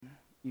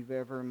you've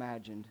ever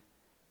imagined.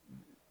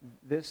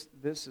 This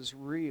is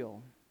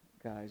real,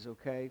 guys,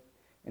 okay?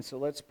 And so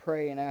let's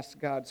pray and ask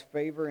God's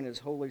favor and His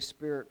Holy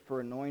Spirit for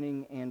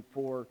anointing and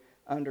for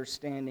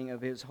understanding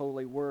of His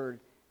holy word.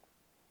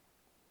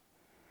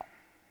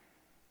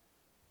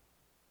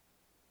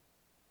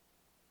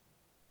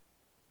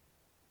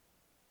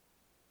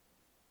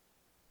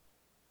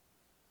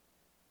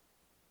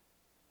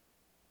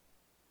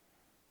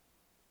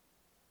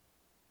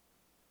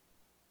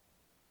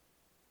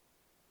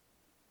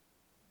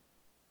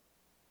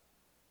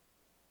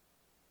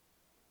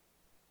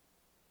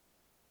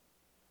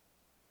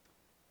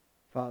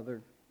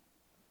 Father,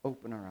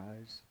 open our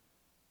eyes.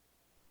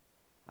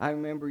 I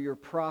remember your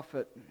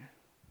prophet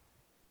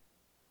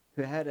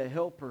who had a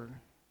helper.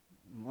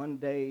 One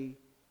day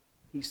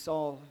he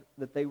saw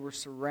that they were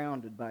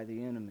surrounded by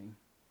the enemy.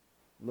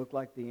 It looked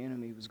like the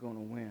enemy was going to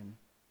win.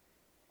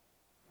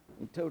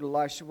 He told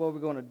Elisha, "What are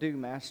we going to do,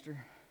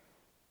 Master?"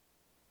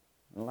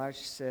 And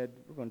Elisha said,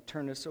 "We're going to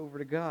turn this over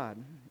to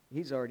God.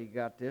 He's already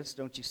got this,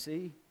 don't you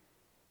see?"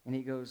 And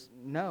he goes,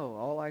 "No,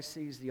 all I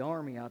see is the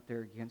army out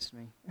there against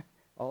me.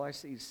 All I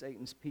see is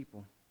Satan's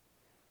people."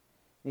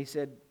 And he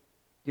said,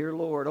 "Dear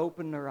Lord,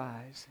 open their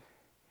eyes.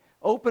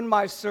 Open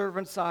my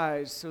servant's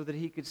eyes so that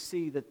he could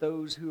see that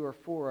those who are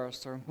for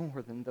us are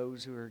more than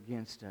those who are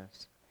against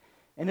us."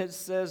 And it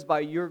says, by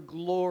your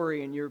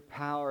glory and your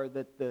power,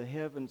 that the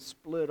heavens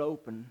split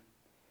open.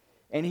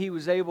 And he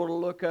was able to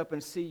look up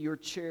and see your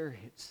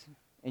chariots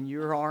and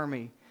your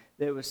army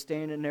that was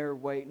standing there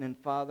waiting. And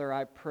Father,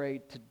 I pray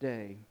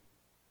today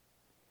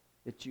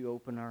that you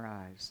open our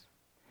eyes.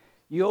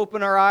 You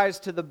open our eyes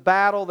to the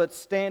battle that's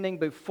standing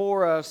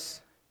before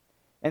us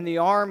and the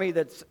army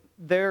that's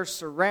there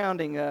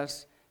surrounding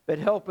us, but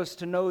help us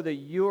to know that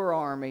your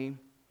army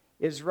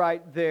is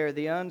right there.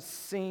 The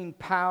unseen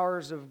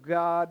powers of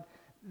God,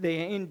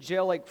 the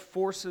angelic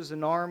forces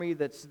and army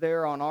that's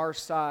there on our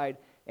side,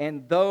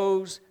 and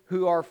those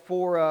who are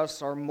for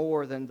us are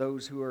more than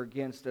those who are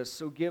against us.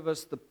 So give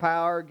us the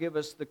power, give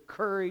us the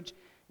courage,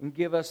 and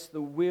give us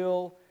the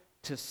will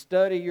to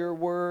study your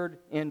word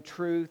in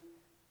truth.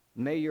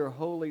 May your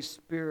Holy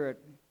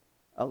Spirit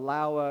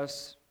allow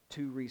us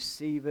to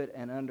receive it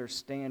and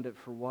understand it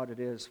for what it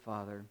is,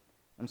 Father.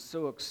 I'm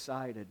so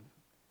excited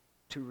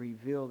to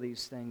reveal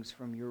these things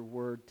from your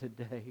word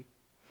today.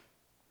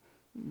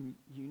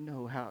 You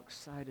know how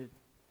excited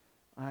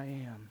I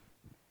am,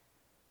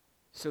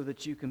 so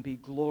that you can be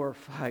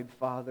glorified,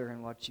 Father,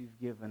 in what you've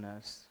given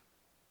us.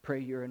 Pray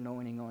your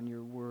anointing on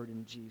your word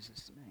in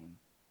Jesus' name.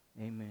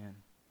 Amen.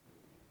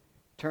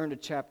 Turn to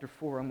chapter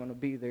 4. I'm going to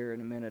be there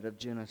in a minute, of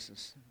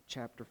Genesis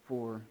chapter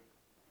 4.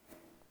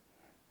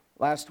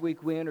 Last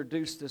week we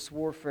introduced this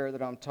warfare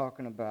that I'm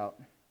talking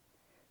about.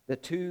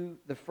 The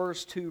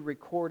first two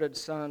recorded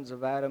sons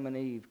of Adam and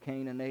Eve,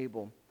 Cain and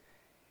Abel.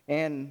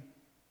 And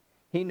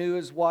he knew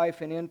his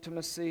wife in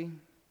intimacy,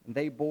 and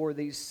they bore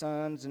these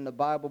sons. And the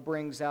Bible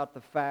brings out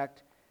the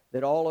fact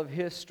that all of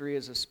history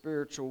is a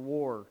spiritual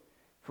war.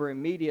 For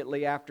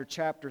immediately after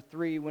chapter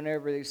 3,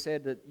 whenever they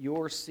said that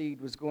your seed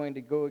was going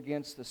to go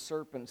against the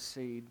serpent's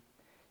seed,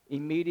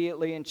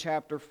 immediately in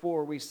chapter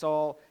 4 we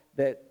saw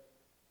that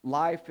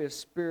life is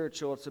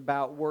spiritual. It's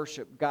about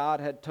worship. God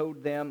had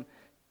told them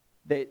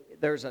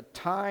that there's a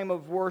time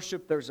of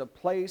worship, there's a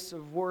place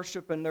of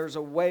worship, and there's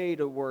a way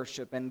to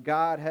worship. And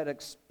God had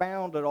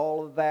expounded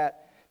all of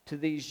that to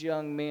these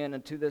young men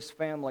and to this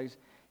families.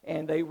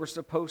 And they were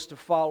supposed to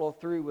follow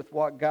through with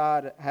what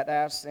God had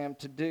asked them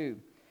to do.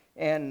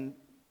 And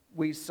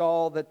we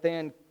saw that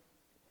then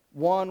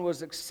one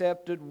was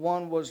accepted,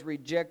 one was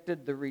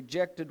rejected. The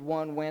rejected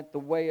one went the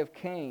way of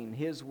Cain,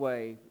 his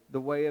way, the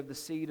way of the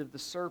seed of the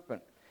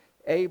serpent.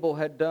 Abel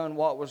had done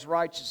what was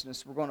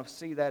righteousness. We're going to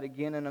see that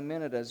again in a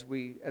minute as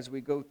we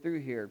go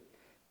through here.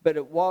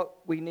 But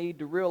what we need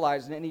to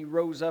realize, and then he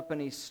rose up and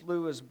he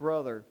slew his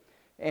brother.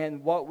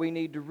 And what we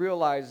need to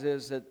realize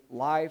is that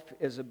life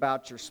is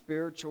about your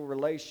spiritual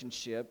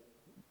relationship,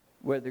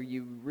 whether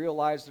you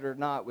realize it or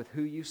not, with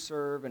who you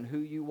serve and who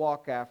you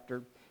walk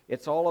after.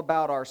 It's all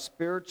about our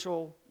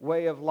spiritual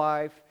way of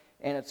life,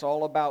 and it's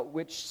all about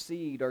which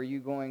seed are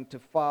you going to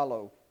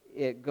follow.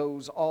 It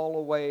goes all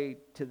the way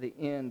to the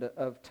end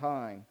of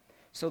time.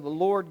 So the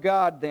Lord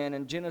God then,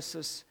 in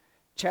Genesis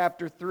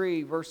chapter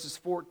 3, verses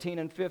 14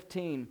 and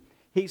 15,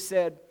 he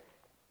said,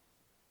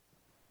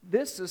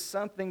 this is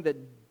something that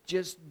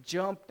just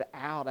jumped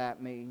out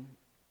at me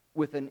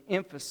with an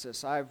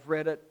emphasis. I've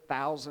read it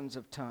thousands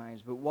of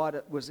times, but what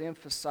it was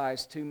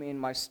emphasized to me in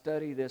my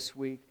study this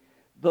week,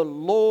 the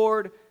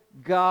Lord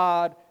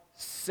God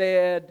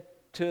said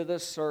to the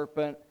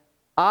serpent,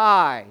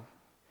 I.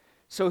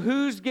 So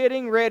who's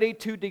getting ready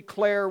to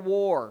declare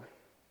war?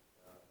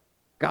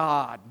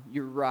 God.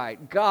 You're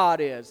right.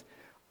 God is.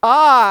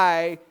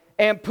 I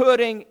am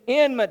putting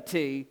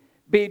enmity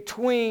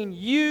between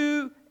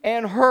you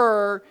and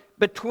her,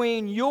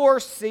 between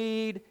your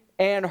seed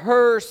and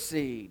her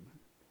seed.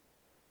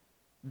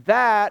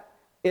 That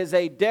is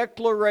a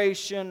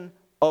declaration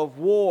of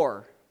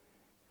war.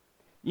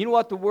 You know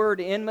what the word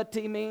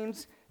enmity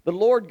means? The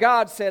Lord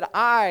God said,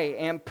 I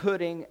am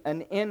putting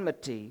an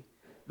enmity.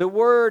 The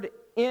word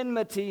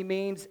enmity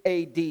means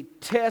a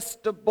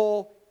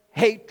detestable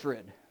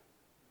hatred.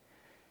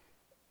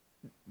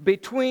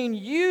 Between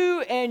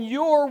you and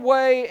your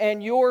way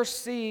and your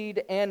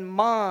seed and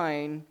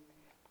mine,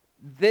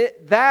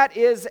 that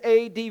is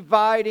a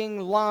dividing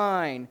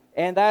line,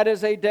 and that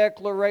is a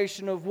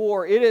declaration of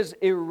war. It is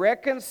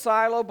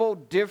irreconcilable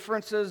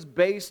differences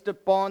based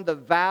upon the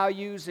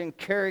values and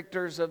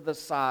characters of the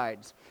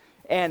sides.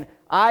 And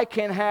I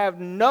can have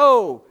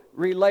no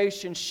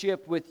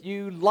relationship with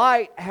you.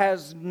 Light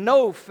has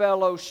no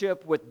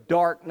fellowship with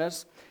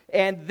darkness.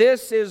 And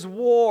this is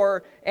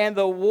war, and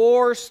the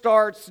war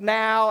starts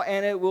now,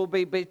 and it will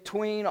be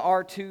between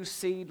our two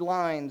seed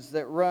lines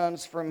that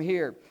runs from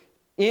here.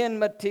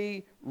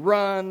 Enmity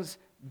runs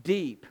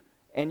deep,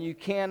 and you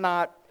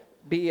cannot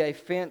be a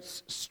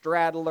fence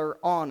straddler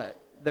on it.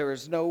 There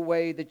is no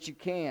way that you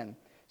can.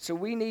 So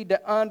we need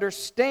to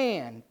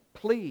understand,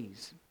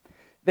 please,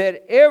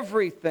 that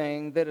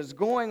everything that is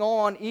going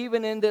on,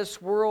 even in this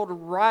world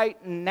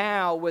right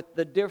now, with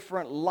the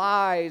different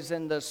lies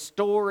and the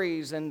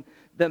stories and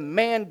the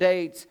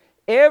mandates,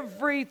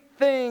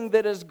 everything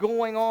that is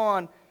going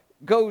on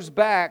goes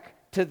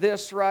back to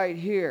this right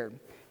here.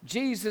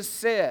 Jesus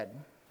said,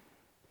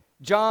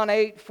 John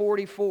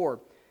 8:44,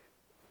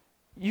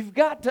 you've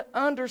got to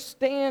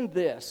understand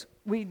this.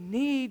 We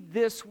need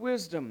this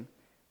wisdom.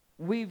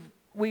 We've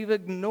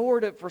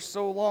ignored it for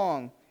so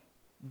long.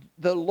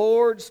 The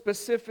Lord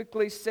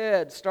specifically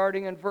said,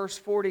 starting in verse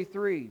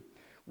 43,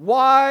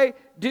 why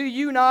do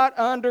you not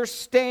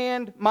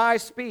understand my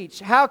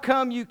speech? How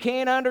come you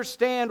can't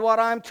understand what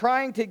I'm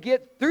trying to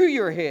get through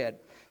your head?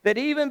 That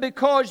even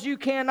because you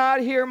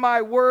cannot hear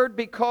my word,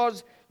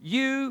 because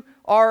you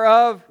are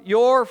of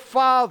your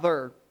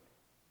father,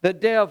 the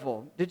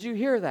devil. Did you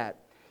hear that?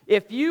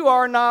 If you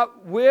are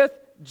not with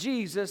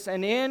Jesus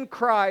and in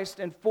Christ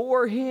and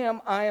for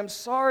Him, I am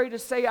sorry to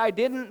say I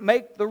didn't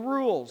make the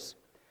rules.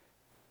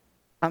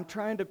 I'm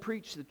trying to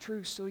preach the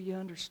truth so you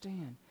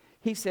understand.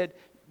 He said,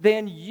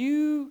 then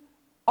you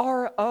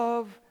are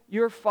of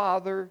your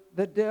father,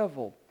 the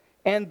devil,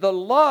 and the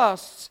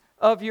lusts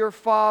of your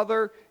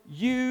father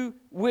you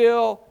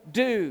will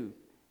do.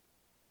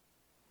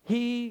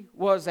 He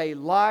was a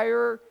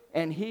liar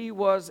and he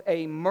was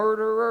a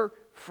murderer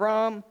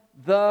from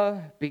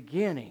the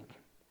beginning.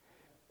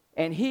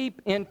 And he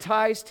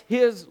enticed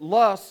his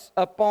lusts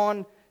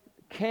upon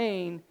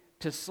Cain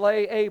to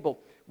slay Abel.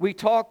 We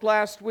talked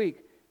last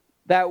week.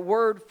 That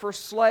word for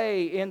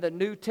slay in the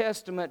New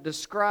Testament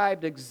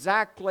described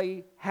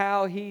exactly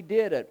how he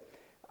did it.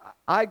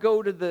 I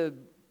go to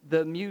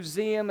the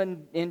museum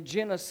in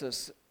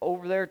Genesis,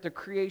 over there at the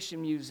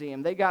Creation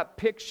Museum. They got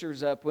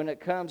pictures up when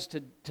it comes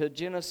to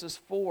Genesis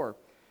 4.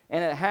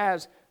 And it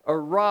has a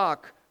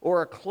rock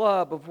or a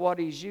club of what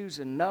he's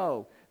using.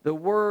 No, the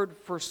word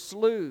for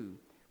slew,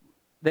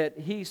 that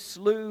he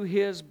slew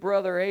his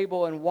brother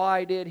Abel. And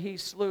why did he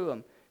slew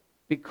him?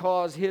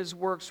 Because his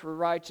works were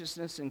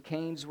righteousness and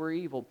Cain's were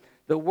evil.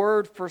 The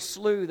word for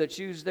slew that's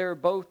used there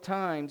both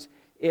times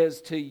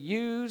is to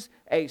use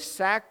a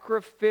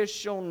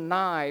sacrificial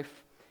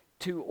knife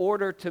to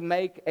order to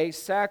make a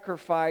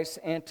sacrifice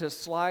and to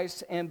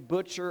slice and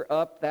butcher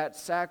up that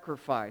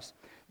sacrifice.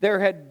 There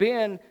had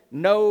been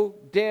no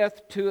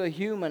death to a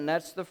human.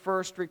 That's the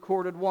first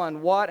recorded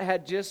one. What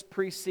had just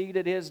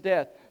preceded his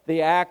death?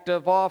 The act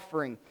of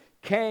offering.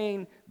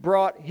 Cain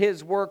brought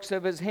his works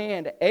of his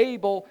hand.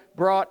 Abel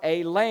brought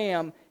a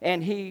lamb,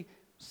 and he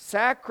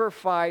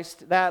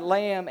sacrificed that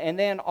lamb and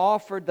then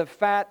offered the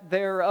fat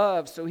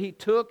thereof. So he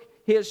took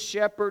his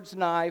shepherd's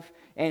knife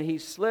and he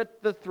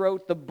slit the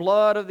throat, the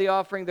blood of the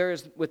offering.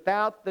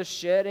 Without the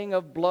shedding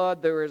of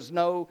blood, there is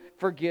no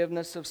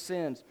forgiveness of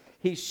sins.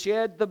 He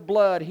shed the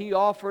blood. He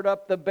offered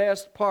up the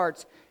best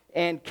parts.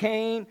 And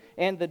Cain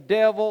and the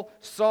devil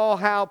saw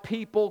how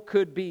people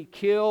could be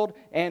killed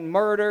and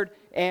murdered.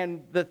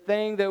 And the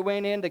thing that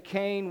went into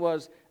Cain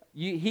was,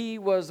 he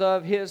was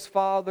of his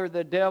father,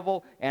 the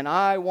devil, and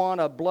I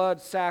want a blood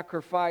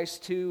sacrifice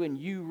too. And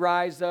you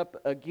rise up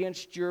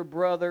against your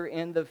brother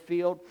in the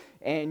field,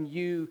 and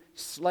you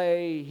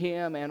slay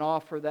him and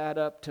offer that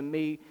up to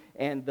me.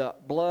 And the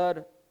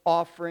blood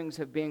offerings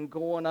have been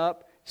going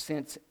up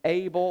since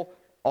Abel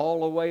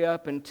all the way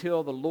up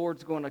until the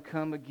Lord's going to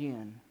come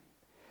again.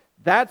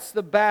 That's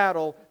the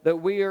battle that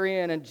we are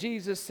in. And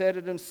Jesus said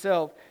it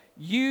himself.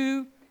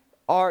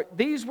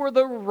 These were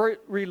the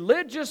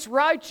religious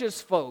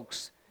righteous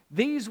folks.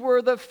 These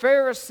were the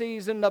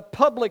Pharisees and the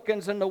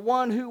publicans and the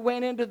one who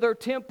went into their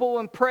temple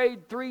and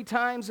prayed 3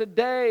 times a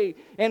day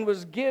and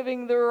was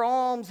giving their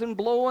alms and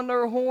blowing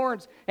their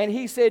horns. And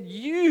he said,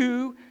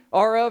 you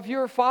are of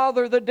your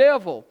father the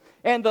devil,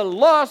 and the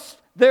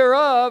lust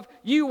thereof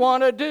you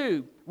want to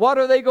do. What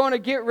are they going to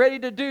get ready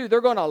to do? They're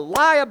going to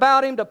lie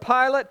about him to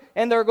Pilate,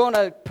 and they're going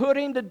to put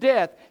him to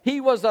death. He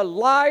was a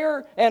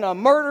liar and a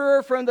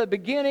murderer from the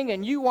beginning,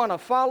 and you want to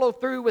follow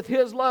through with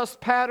his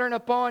lust pattern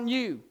upon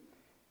you.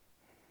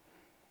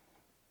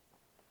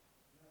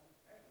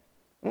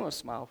 I want to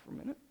smile for a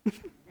minute.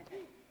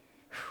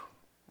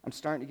 I'm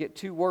starting to get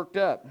too worked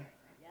up.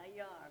 Yeah,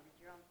 you are, but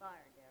you're on fire,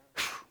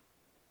 Darryl.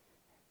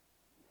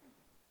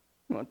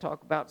 You want to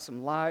talk about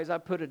some lies? I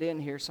put it in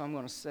here, so I'm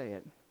going to say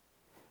it.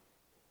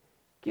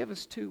 Give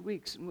us 2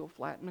 weeks and we'll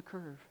flatten the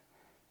curve.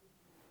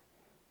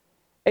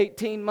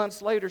 18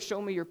 months later,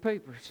 show me your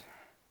papers.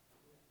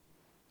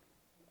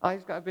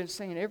 I've been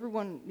saying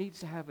everyone needs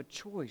to have a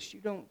choice. You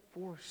don't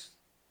force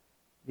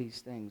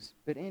these things.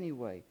 But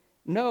anyway,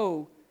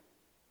 know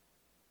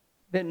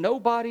that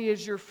nobody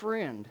is your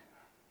friend.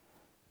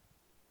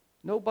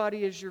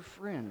 Nobody is your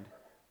friend.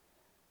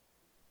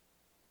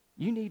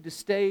 You need to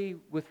stay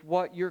with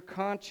what your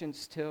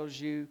conscience tells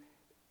you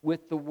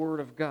with the Word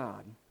of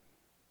God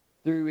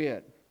through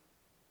it.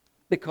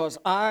 Because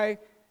I,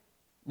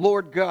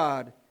 Lord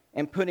God,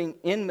 am putting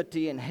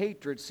enmity and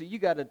hatred. So you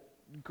got to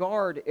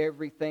guard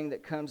everything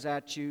that comes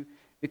at you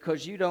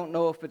because you don't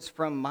know if it's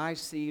from my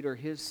seed or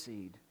his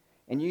seed.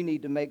 And you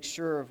need to make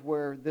sure of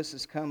where this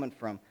is coming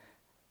from.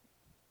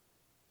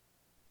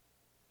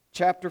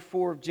 Chapter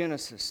 4 of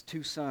Genesis,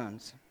 2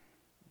 sons.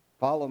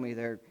 Follow me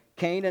there.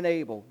 Cain and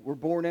Abel were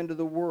born into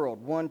the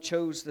world. One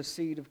chose the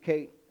seed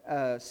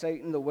of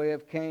Satan, the way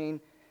of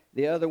Cain.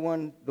 The other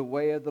one, the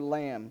way of the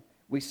Lamb.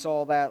 We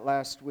saw that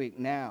last week.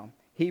 Now,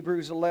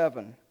 Hebrews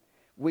 11.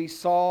 We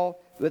saw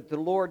that the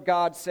Lord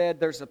God said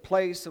there's a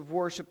place of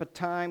worship, a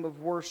time of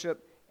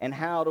worship, and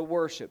how to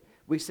worship.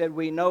 We said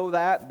we know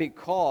that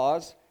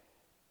because,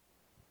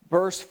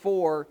 verse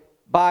 4,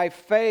 by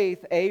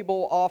faith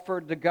Abel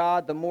offered to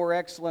God the more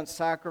excellent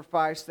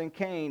sacrifice than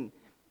Cain.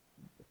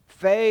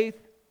 Faith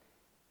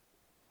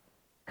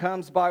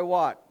comes by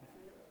what?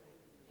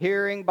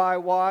 Hearing by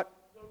what?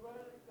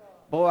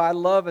 Boy, I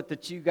love it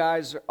that you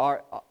guys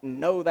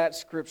know that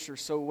scripture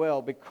so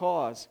well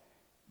because,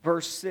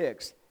 verse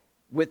 6,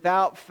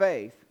 without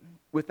faith,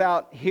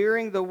 without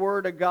hearing the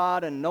Word of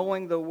God and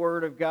knowing the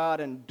Word of God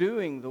and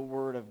doing the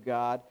Word of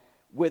God,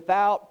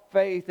 without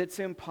faith it's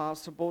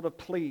impossible to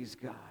please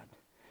God.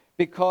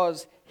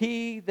 Because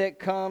he that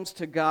comes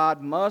to God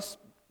must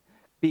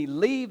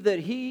believe that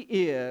He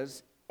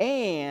is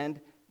and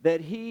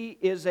that He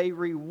is a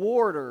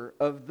rewarder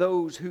of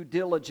those who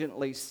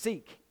diligently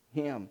seek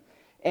Him.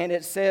 And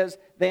it says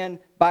then,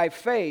 by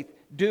faith,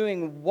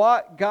 doing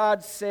what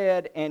God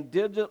said and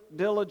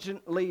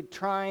diligently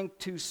trying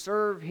to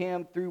serve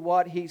Him through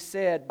what He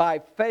said. By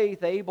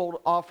faith,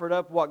 Abel offered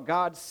up what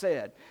God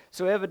said.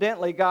 So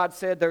evidently God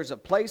said there's a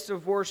place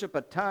of worship,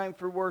 a time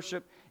for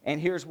worship, and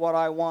here's what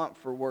I want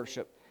for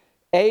worship.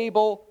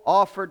 Abel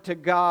offered to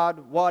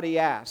God what he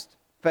asked,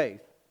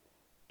 faith.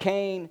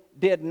 Cain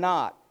did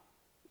not.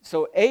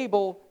 So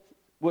Abel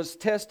was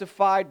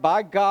testified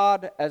by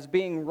God as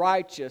being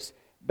righteous,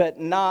 but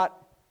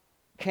not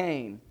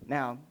Cain.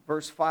 Now,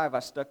 verse 5 I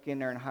stuck in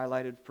there and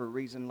highlighted for a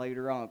reason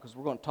later on, because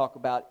we're going to talk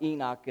about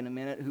Enoch in a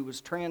minute, who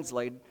was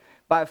translated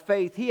by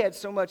faith. He had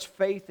so much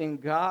faith in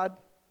God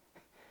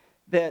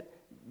that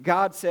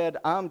God said,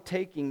 I'm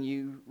taking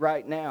you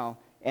right now,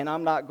 and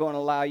I'm not going to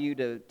allow you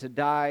to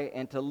die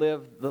and to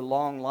live the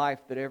long life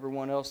that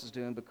everyone else is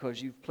doing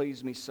because you've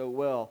pleased me so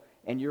well,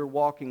 and you're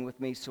walking with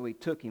me. So He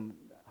took him.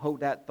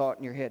 Hold that thought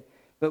in your head.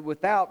 But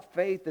without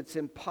faith, it's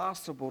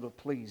impossible to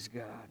please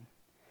God.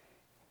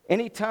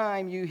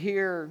 Anytime you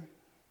hear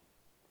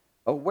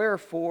a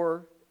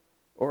wherefore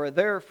or a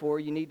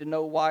therefore, you need to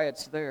know why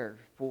it's there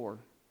for.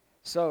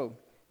 So,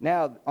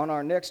 now on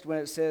our next one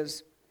it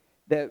says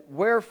that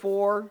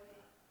wherefore,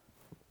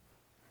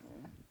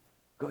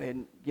 go ahead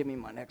and give me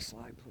my next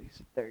slide,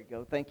 please. There you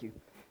go. Thank you.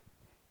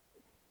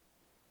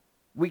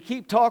 We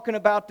keep talking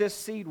about this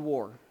seed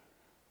war.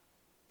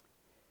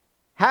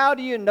 How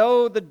do you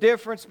know the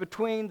difference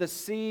between the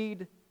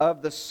seed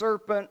of the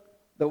serpent,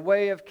 the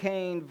way of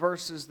Cain,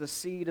 versus the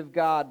seed of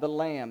God, the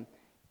Lamb?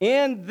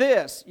 In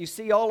this, you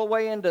see all the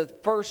way into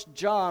 1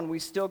 John, we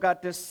still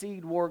got this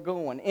seed war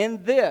going.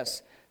 In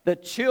this, the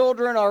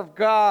children of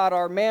God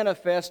are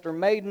manifest or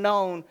made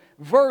known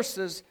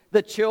versus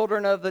the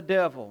children of the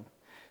devil.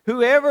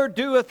 Whoever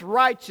doeth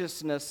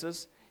righteousness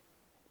is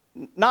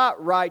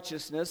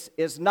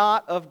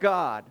not of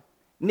God,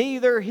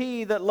 neither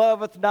he that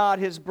loveth not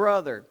his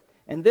brother.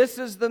 And this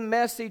is the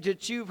message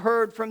that you've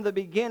heard from the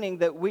beginning,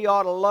 that we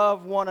ought to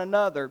love one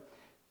another.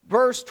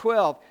 Verse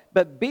 12,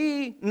 but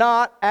be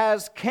not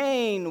as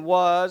Cain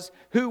was,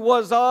 who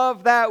was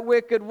of that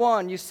wicked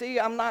one. You see,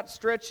 I'm not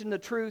stretching the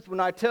truth when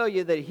I tell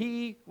you that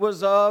he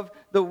was of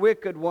the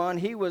wicked one.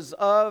 He was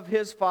of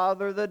his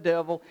father, the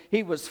devil.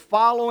 He was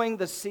following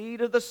the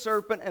seed of the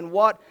serpent and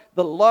what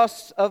the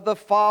lusts of the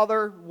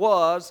father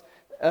was,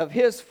 of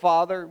his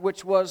father,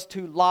 which was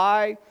to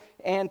lie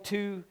and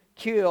to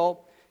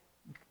kill.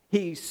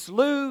 He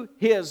slew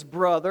his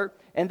brother.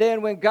 And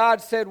then when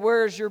God said,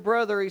 where's your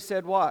brother? He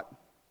said what?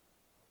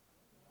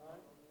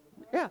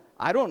 Yeah,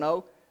 I don't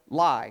know.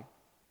 Lie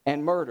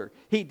and murder.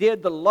 He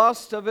did the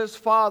lust of his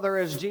father,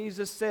 as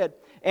Jesus said.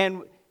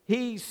 And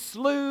he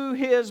slew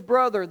his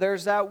brother.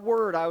 There's that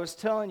word I was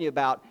telling you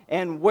about.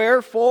 And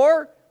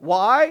wherefore?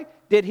 Why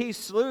did he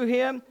slew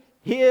him?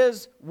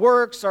 His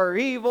works are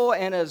evil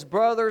and his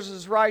brother's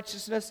is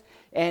righteousness.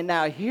 And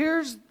now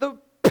here's the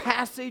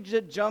passage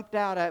that jumped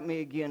out at me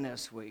again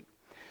this week.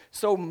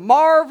 So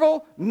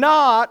marvel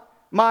not,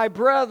 my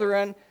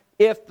brethren,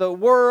 if the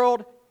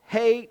world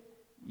hate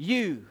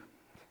you.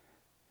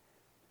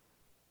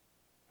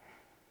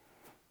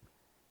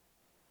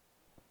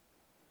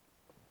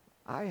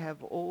 I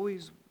have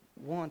always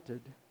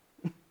wanted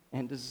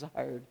and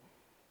desired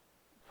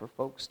for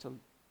folks to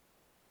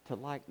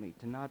like me,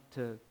 to not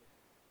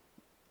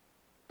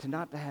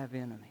have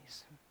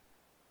enemies.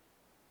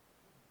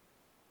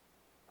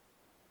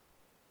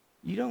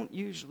 You don't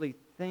usually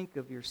think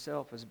of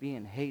yourself as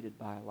being hated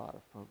by a lot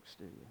of folks,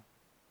 do you?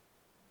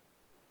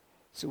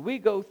 So we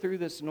go through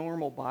this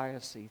normal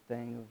biasy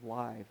thing of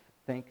life,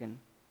 thinking,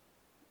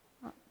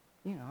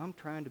 I'm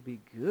trying to be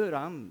good.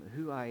 I'm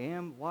who I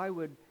am. Why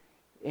would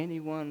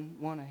anyone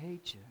want to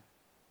hate you?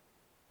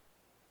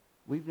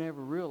 We've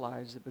never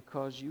realized that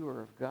because you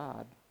are of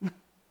God,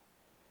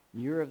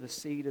 you're of the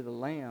seed of the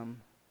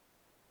Lamb,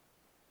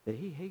 that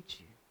He hates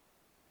you.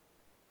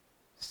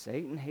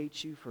 Satan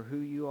hates you for who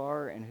you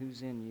are and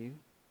who's in you.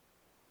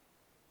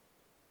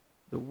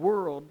 The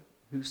world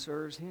who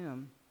serves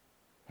him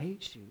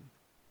hates you.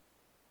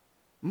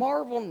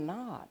 Marvel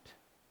not.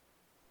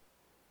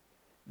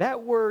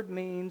 That word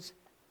means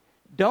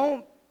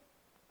don't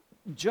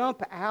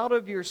jump out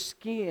of your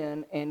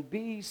skin and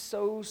be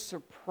so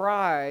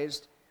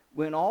surprised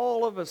when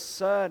all of a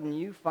sudden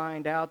you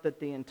find out that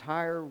the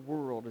entire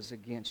world is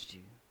against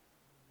you.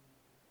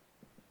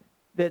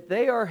 That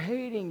they are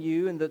hating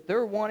you and that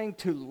they're wanting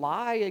to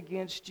lie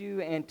against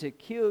you and to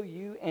kill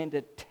you and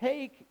to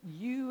take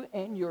you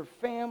and your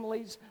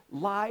family's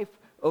life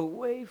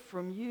away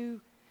from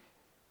you.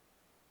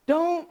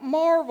 Don't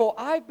marvel.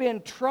 I've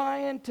been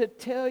trying to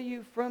tell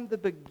you from the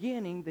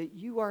beginning that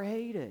you are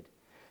hated.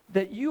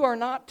 That you are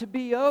not to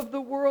be of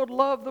the world,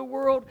 love the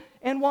world,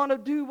 and want to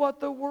do what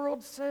the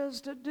world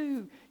says to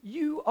do.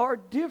 You are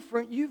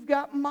different. You've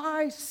got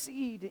my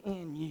seed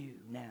in you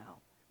now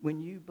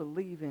when you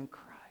believe in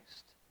Christ.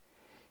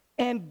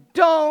 And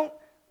don't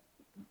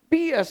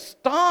be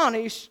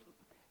astonished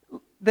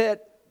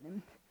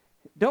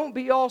don't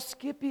be all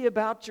skippy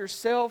about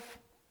yourself,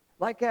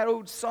 like that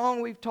old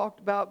song we've talked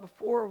about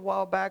before a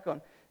while back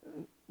on,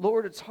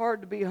 Lord, it's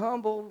hard to be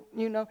humble.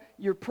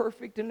 You're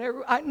perfect in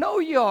every. I know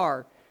you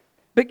are.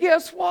 But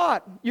guess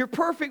what? You're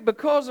perfect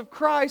because of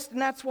Christ,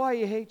 and that's why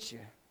He hates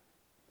you.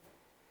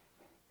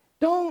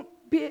 Don't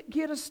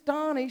get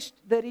astonished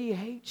that He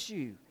hates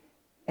you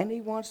and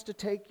He wants to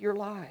take your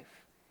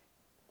life.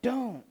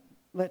 Don't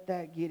let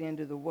that get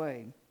into the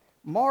way.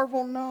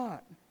 Marvel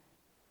not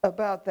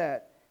about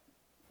that.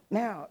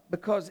 Now,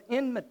 because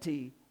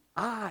enmity,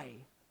 I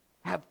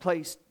have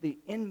placed the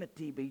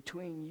enmity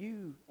between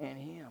you and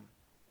Him.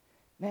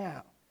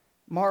 Now,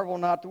 marvel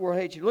not the world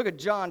hates you. Look at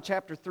John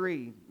chapter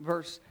 3,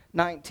 verse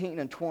 19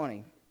 and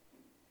 20.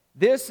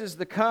 This is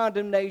the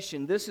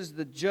condemnation, this is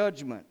the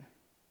judgment,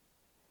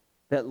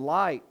 that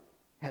light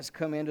has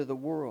come into the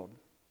world,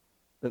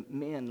 but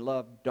men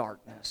love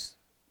darkness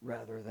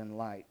rather than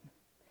light,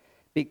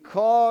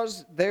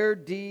 because their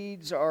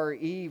deeds are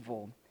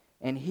evil,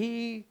 and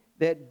he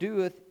that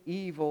doeth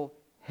evil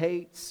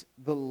hates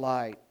the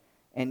light,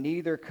 and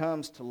neither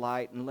comes to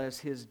light unless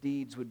his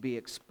deeds would be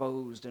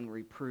exposed and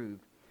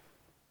reproved.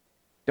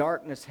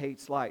 Darkness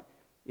hates light.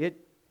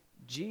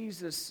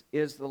 Jesus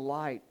is the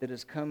light that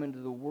has come into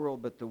the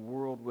world, but the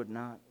world would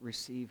not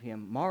receive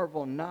Him.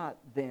 Marvel not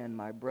then,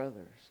 my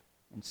brothers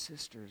and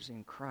sisters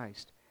in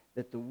Christ,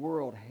 that the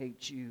world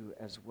hates you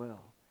as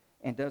well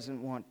and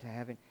doesn't want to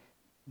have it.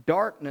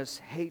 Darkness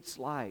hates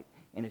light.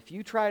 And if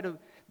you try to,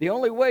 the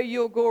only way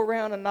you'll go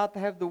around and not to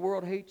have the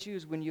world hate you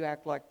is when you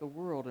act like the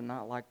world and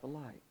not like the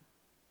light.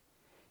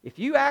 If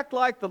you act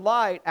like the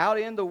light out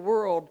in the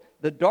world,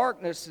 the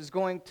darkness is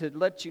going to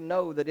let you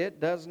know that it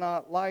does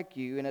not like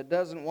you and it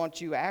doesn't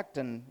want you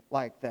acting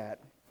like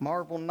that.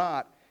 Marvel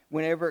not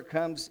whenever it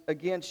comes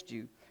against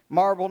you.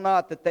 Marvel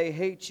not that they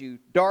hate you.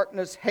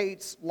 Darkness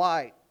hates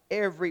light.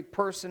 Every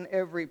person,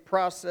 every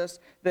process,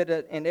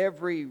 and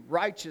every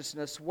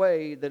righteousness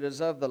way that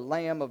is of the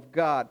Lamb of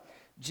God.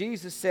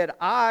 Jesus said,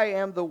 I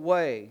am the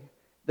way,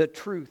 the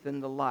truth,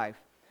 and the life.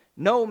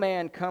 No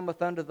man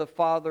cometh unto the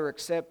Father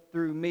except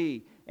through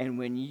me. And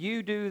when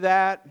you do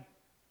that,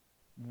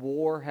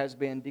 war has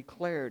been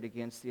declared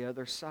against the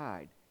other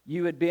side.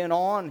 You had been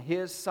on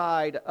His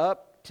side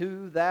up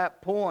to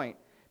that point.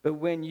 But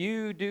when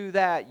you do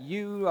that,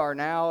 you are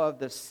now of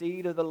the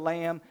seed of the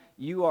Lamb.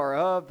 You are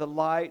of the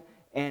light.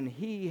 And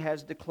He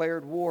has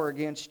declared war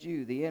against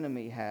you. The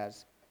enemy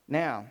has.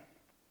 Now,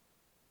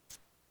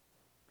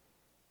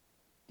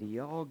 do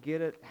y'all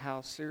get it,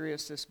 how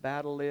serious this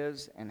battle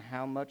is and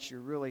how much you're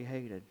really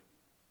hated?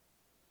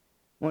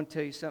 I want to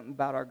tell you something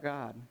about our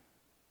God.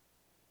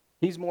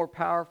 He's more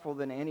powerful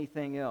than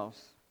anything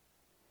else.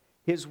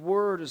 His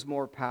word is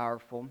more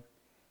powerful,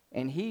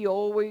 and He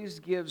always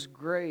gives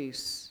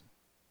grace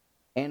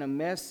and a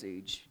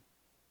message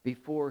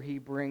before He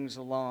brings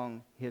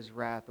along His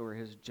wrath or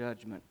His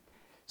judgment.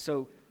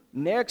 So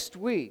next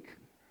week,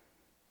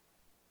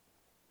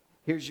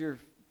 here's your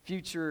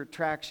future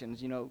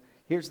attractions.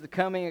 Here's the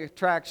coming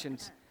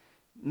attractions.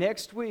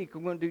 Next week,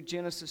 we're going to do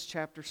Genesis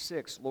chapter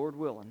 6, Lord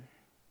willing.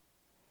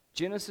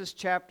 Genesis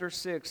chapter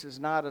 6 is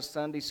not a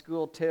Sunday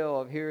school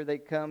tale of here they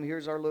come,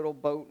 here's our little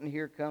boat, and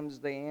here comes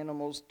the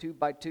animals 2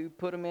 by 2.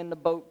 Put them in the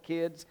boat,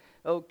 kids.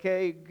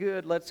 Okay,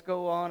 good, let's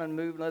go on and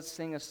move, let's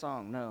sing a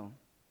song. No.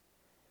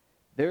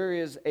 There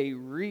is a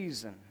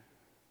reason.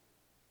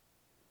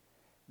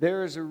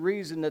 There is a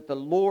reason that the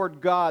Lord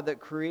God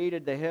that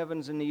created the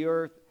heavens and the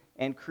earth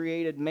and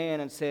created man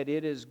and said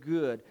it is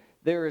good.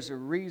 There is a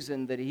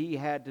reason that He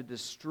had to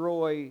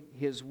destroy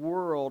His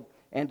world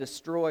and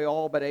destroy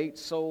all but 8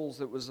 souls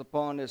that was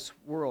upon this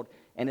world.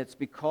 And it's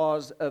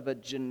because of a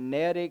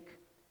genetic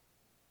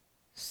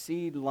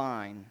seed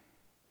line.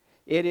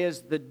 It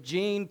is the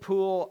gene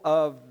pool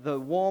of the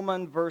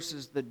woman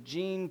versus the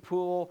gene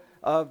pool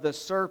of the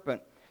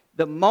serpent.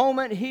 The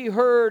moment he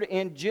heard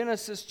in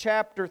Genesis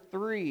chapter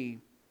 3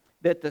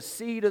 that the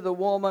seed of the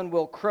woman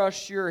will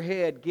crush your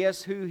head,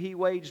 guess who he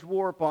waged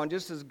war upon?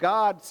 Just as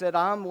God said,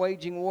 I'm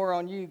waging war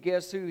on you,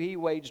 guess who He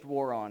waged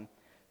war on?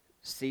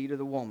 Seed of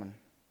the woman.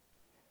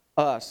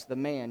 Us, the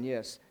man,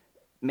 yes.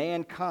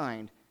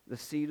 Mankind, the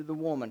seed of the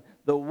woman.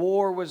 The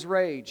war was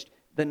raged.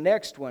 The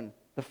next one,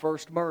 the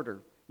first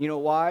murder. You know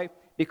why?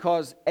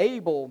 Because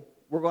Abel,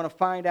 we're going to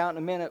find out in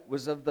a minute,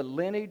 was of the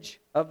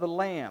lineage of the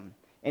lamb.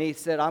 And he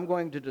said, I'm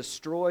going to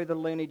destroy the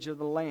lineage of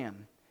the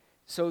lamb.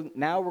 So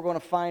now we're going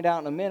to find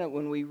out in a minute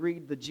when we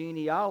read the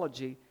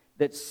genealogy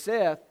that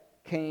Seth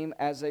came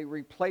as a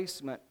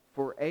replacement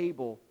for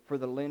Abel for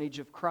the lineage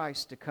of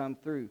Christ to come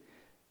through.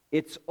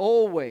 It's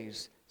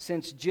always,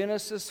 since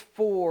Genesis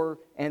 4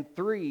 and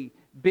 3,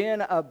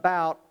 been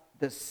about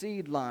the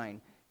seed line.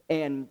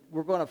 And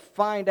we're going to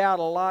find out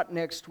a lot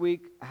next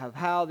week of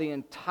how the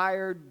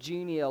entire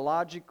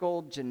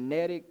genealogical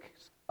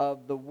genetics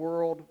of the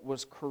world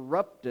was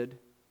corrupted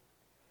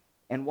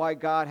and why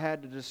God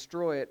had to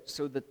destroy it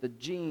so that the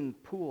gene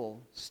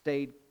pool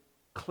stayed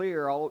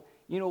clear.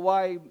 You know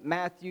why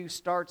Matthew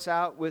starts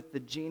out with the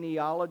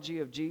genealogy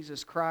of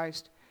Jesus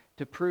Christ?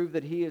 To prove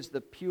that He is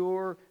the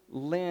pure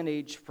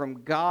lineage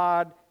from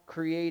God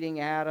creating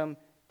Adam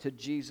to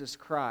Jesus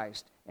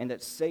Christ, and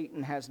that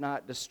Satan has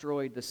not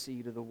destroyed the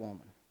seed of the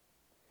woman.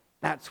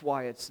 That's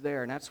why it's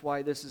there, and that's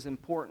why this is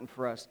important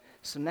for us.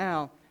 So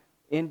now,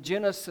 in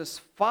Genesis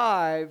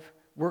 5,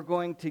 we're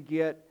going to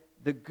get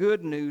the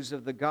good news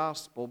of the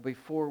gospel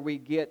before we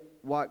get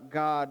what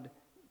God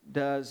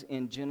does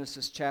in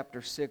Genesis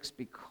chapter 6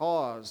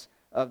 because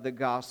of the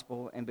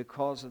gospel and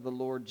because of the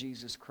Lord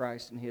Jesus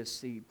Christ and His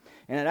seed.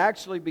 And it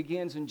actually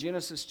begins in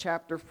Genesis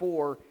chapter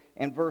 4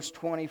 and verse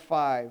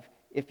 25,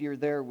 if you're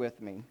there with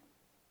me.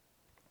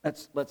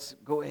 Let's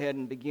go ahead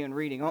and begin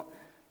reading.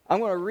 I'm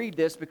going to read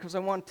this because I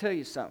want to tell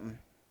you something.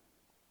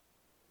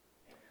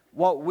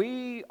 What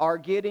we are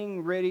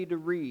getting ready to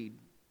read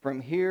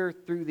from here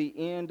through the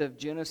end of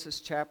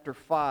Genesis chapter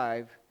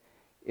 5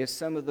 is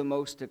some of the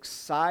most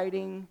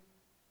exciting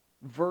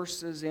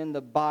verses in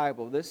the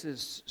Bible. This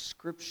is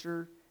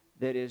scripture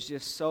that is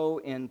just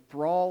so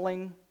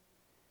enthralling,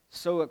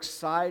 so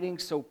exciting,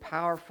 so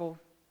powerful.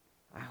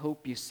 I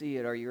hope you see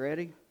it. Are you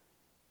ready?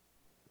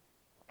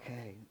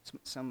 Okay, it's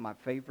some of my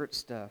favorite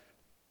stuff.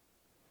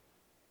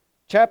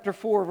 Chapter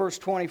 4, verse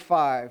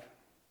 25.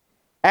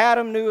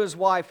 Adam knew his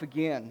wife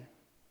again,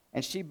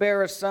 and she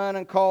bare a son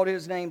and called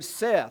his name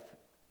Seth.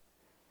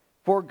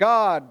 For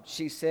God,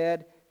 she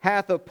said,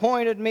 hath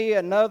appointed me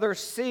another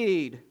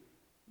seed.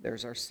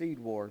 There's our seed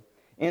war.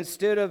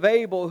 Instead of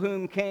Abel,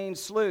 whom Cain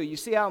slew. You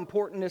see how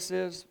important this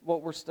is,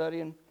 what we're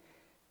studying?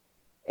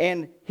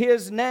 And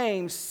his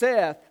name,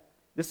 Seth,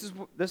 this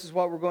is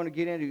what we're going to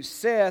get into.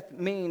 Seth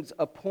means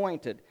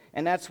appointed.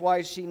 And that's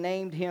why she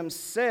named him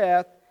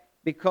Seth,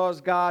 because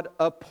God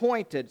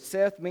appointed.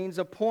 Seth means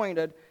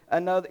appointed.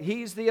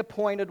 He's the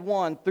appointed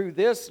one. Through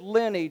this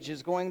lineage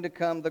is going to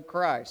come the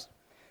Christ.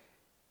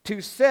 To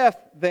Seth,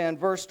 then,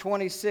 verse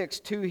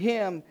 26, to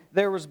him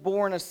there was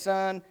born a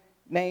son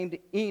named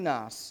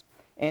Enos.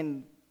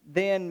 And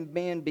then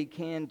men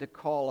began to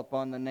call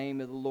upon the name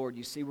of the Lord.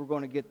 You see, we're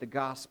going to get the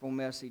gospel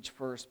message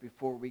first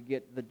before we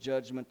get the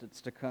judgment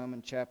that's to come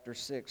in chapter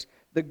 6.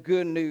 The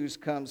good news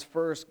comes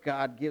first.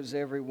 God gives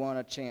everyone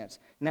a chance.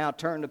 Now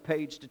turn the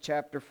page to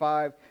chapter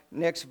 5.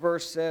 Next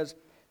verse says,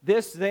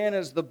 this then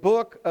is the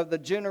book of the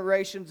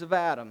generations of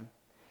Adam.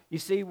 You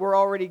see, we're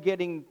already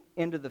getting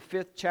into the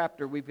 5th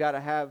chapter. We've got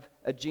to have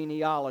a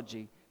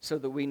genealogy so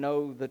that we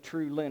know the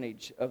true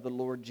lineage of the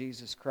Lord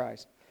Jesus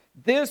Christ.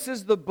 This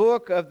is the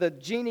book of the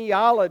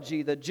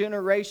genealogy, the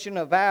generation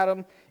of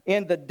Adam.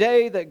 In the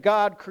day that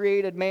God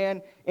created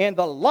man, in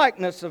the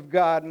likeness of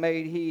God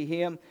made He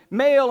him.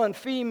 Male and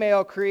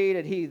female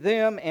created He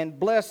them, and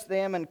blessed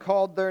them, and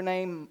called their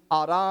name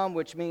Adam,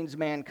 which means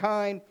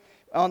mankind,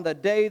 on the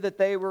day that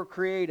they were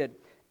created.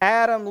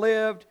 Adam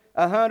lived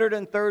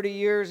 130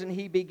 years, and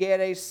he begat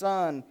a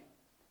son.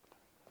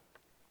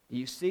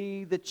 You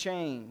see the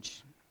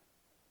change.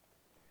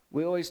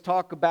 We always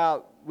talk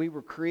about we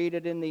were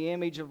created in the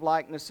image of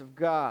likeness of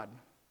God.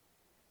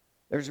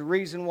 There's a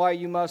reason why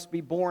you must be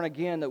born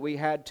again that we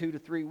had 2 to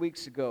 3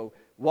 weeks ago.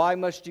 Why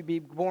must you be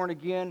born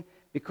again?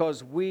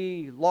 Because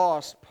we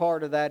lost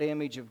part of that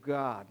image of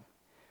God.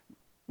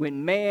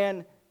 When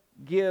man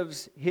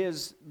gives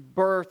his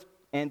birth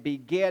and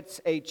begets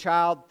a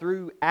child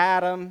through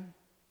Adam.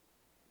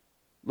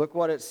 Look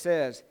what it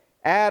says.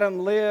 Adam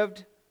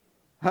lived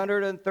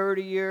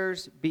 130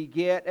 years,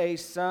 beget a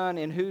son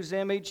in whose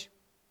image?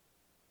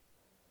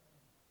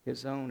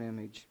 His own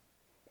image.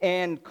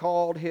 And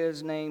called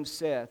his name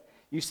Seth.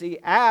 You see,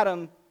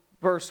 Adam,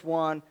 verse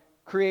 1,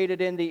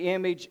 created in the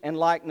image and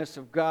likeness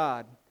of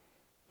God.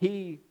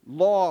 He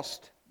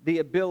lost the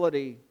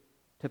ability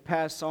to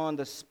pass on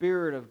the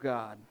Spirit of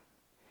God.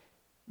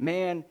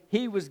 Man,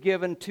 he was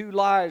given two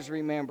lives,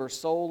 remember,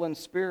 soul and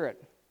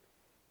spirit.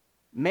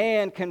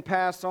 Man can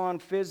pass on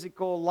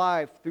physical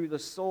life through the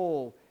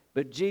soul,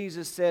 but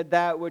Jesus said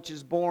that which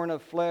is born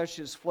of flesh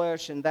is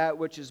flesh, and that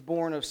which is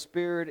born of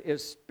spirit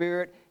is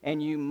spirit,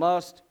 and you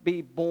must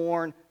be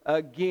born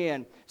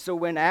again. So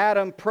when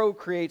Adam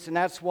procreates, and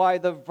that's why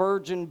the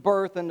virgin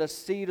birth and the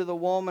seed of the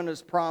woman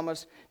is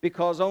promised,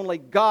 because only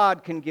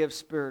God can give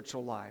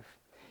spiritual life.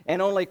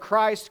 And only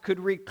Christ could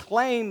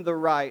reclaim the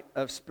right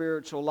of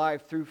spiritual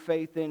life through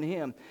faith in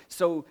Him.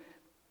 So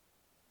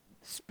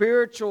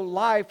spiritual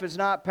life is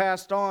not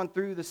passed on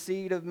through the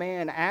seed of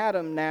man.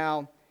 Adam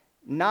now,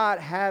 not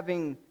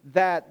having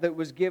that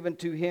was given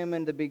to him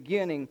in the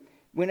beginning,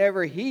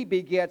 whenever he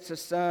begets a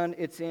son,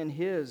 it's in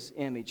his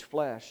image,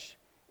 flesh,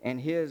 and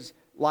his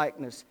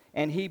likeness.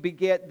 And he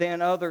beget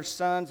then other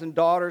sons and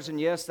daughters, and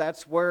yes,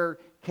 that's where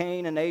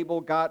Cain and Abel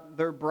got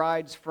their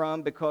brides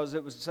from, because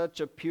it was such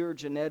a pure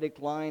genetic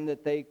line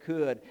that they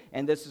could.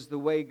 And this is the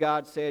way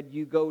God said,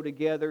 you go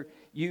together,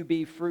 you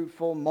be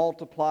fruitful,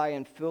 multiply,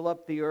 and fill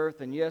up the earth.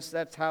 And yes,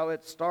 that's how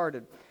it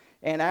started.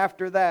 And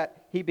after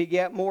that, he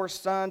begat more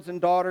sons and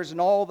daughters, and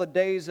all the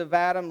days of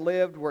Adam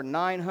lived were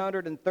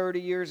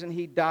 930 years, and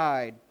he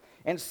died.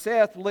 And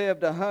Seth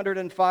lived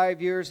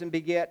 105 years and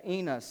begat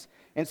Enos.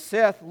 And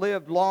Seth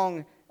lived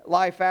long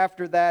life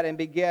after that and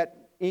begat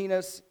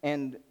Enos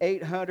and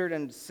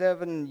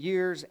 807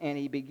 years, and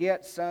he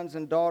begat sons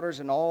and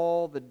daughters, and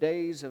all the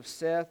days of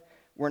Seth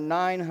were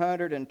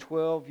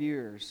 912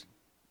 years,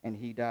 and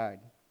he died.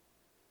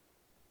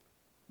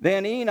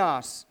 Then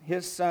Enos,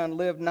 his son,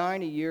 lived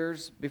 90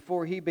 years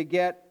before he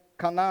begat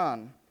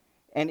Canaan.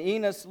 And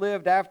Enos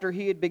lived after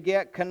he had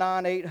begat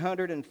Canaan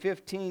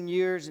 815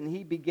 years, and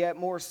he begat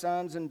more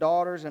sons and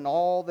daughters, and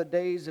all the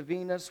days of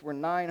Enos were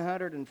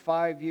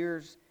 905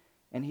 years,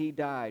 and he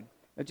died.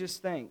 Now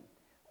just think,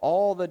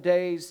 all the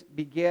days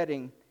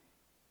begetting,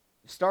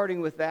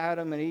 starting with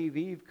Adam and Eve.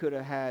 Eve could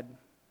have had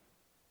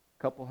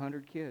a couple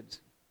hundred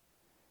kids.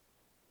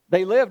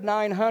 They lived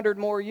 900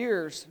 more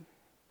years.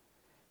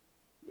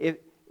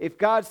 If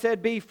God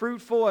said, be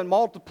fruitful and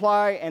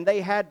multiply, and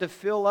they had to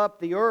fill up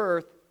the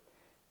earth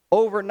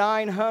over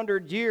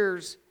 900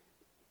 years,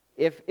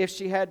 if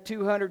she had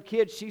 200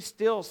 kids, she's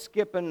still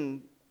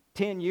skipping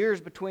 10 years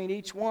between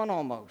each one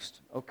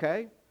almost,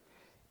 okay?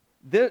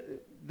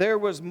 There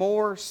was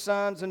more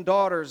sons and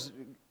daughters.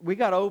 We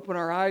got to open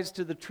our eyes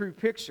to the true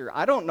picture.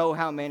 I don't know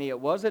how many it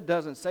was. It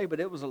doesn't say, but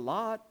it was a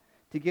lot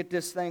to get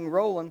this thing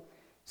rolling.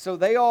 So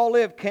they all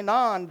lived.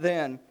 Canaan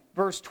then,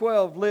 verse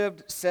 12,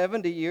 lived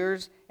 70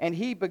 years, and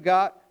he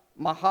begot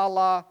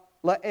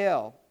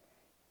Mahalaleel.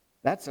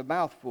 That's a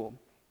mouthful.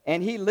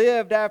 And he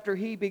lived after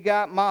he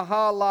begot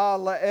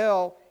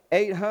Mahalaleel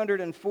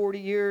 840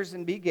 years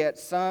and begat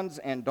sons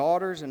and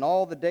daughters, and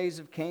all the days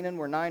of Canaan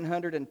were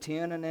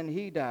 910, and then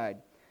he died.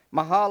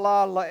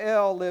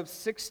 Mahalaleel lived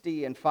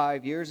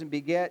 65 years and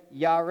begat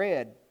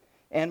Yared.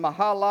 And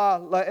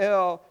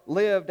Mahalaleel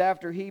lived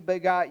after he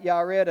begot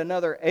Yared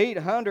another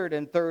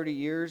 830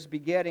 years,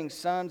 begetting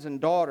sons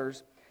and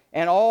daughters.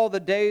 And all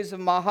the days of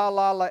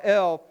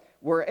Mahalaleel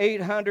were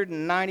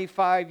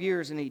 895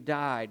 years, and he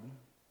died.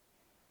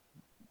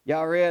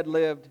 Yared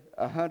lived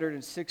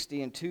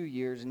 162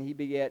 years, and he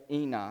begat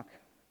Enoch.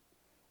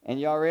 And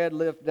Yared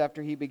lived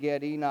after he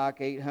begat Enoch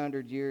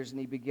 800 years, and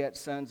he begat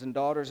sons and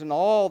daughters. And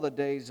all the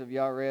days of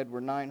Yared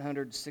were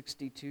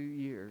 962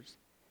 years,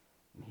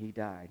 and he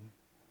died.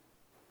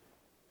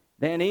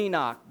 Then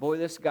Enoch, boy,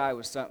 this guy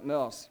was something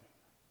else.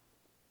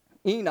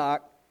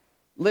 Enoch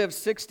lived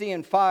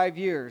 65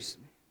 years,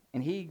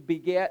 and he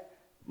begat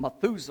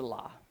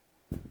Methuselah.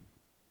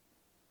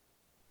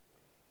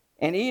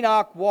 And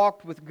Enoch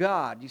walked with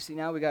God. You see,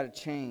 now we got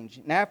to change.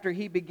 And after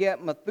he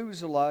begat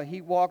Methuselah, he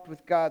walked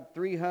with God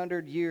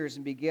 300 years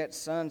and begat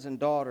sons and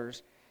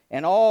daughters.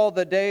 And all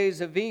the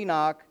days of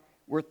Enoch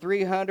were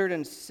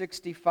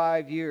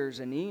 365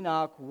 years. And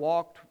Enoch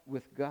walked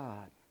with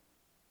God.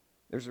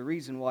 There's a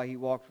reason why he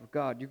walked with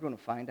God. You're going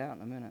to find out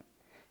in a minute.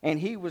 And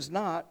he was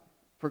not,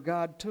 for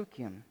God took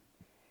him.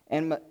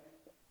 And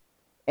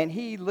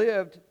he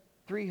lived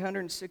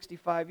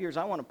 365 years.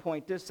 I want to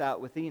point this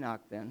out with Enoch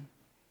then.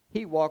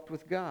 He walked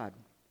with God.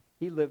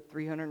 He lived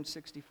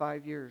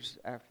 365 years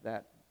after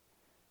that.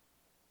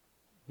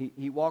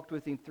 He walked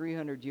with him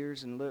 300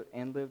 years and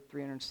lived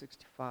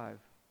 365.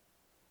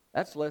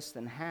 That's less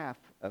than half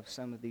of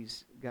some of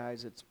these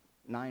guys. It's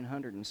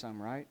 900 and some,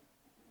 right?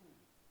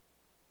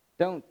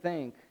 Don't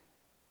think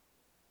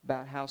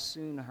about how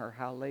soon or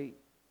how late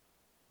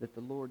that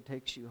the Lord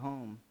takes you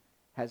home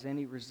has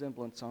any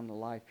resemblance on the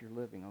life you're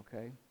living,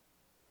 okay?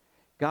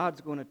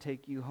 God's going to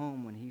take you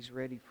home when He's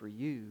ready for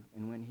you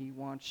and when He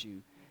wants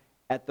you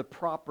at the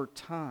proper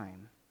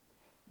time,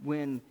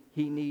 when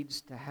He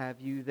needs to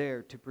have you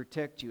there to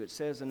protect you. It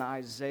says in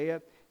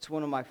Isaiah, it's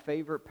one of my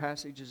favorite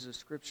passages of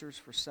Scriptures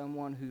for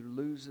someone who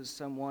loses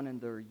someone in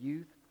their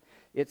youth.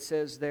 It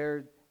says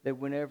there that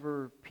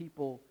whenever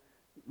people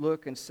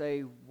look and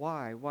say,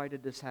 why? Why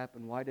did this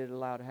happen? Why did it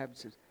allow it to happen? It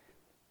says,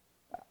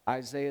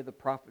 Isaiah the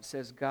prophet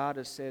says, God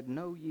has said,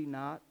 know ye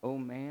not, O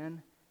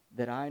man,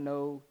 that I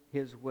know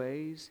His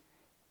ways,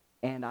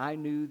 and I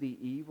knew the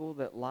evil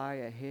that lie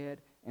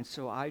ahead, and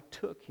so I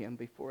took him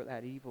before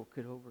that evil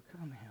could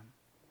overcome him.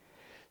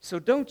 So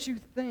don't you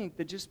think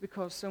that just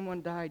because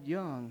someone died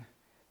young,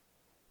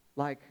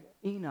 like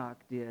Enoch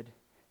did,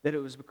 that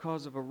it was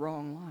because of a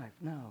wrong life.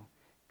 No.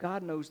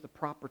 God knows the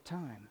proper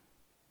time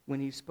when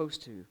He's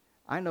supposed to.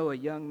 I know a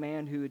young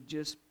man who had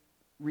just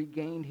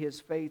regained his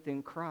faith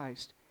in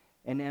Christ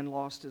and then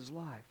lost his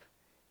life.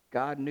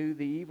 God knew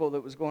the evil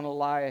that was going to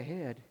lie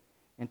ahead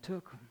and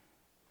took him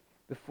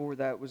before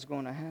that was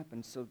going to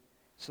happen. So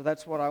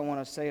that's what I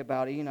want to say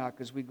about Enoch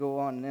as we go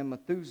on. And then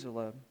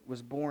Methuselah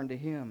was born to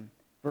him.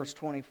 Verse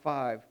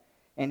 25.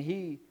 And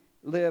he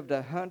lived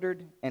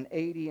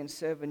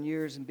 187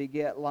 years and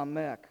begat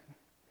Lamech.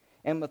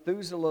 And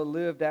Methuselah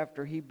lived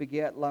after he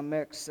begat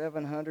Lamech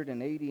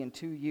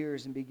 782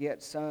 years and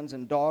begat sons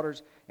and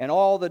daughters. And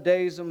all the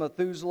days of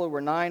Methuselah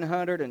were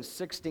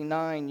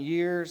 969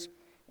 years,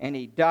 and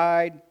he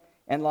died.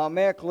 And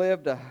Lamech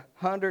lived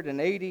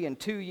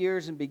 182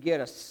 years and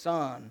begat a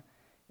son,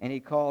 and he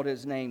called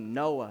his name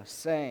Noah,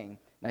 saying,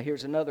 now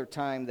here's another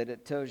time that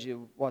it tells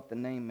you what the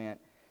name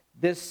meant.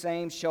 This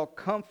same shall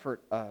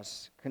comfort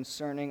us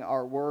concerning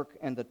our work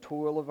and the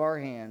toil of our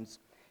hands,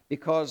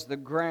 because the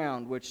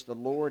ground which the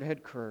Lord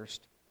had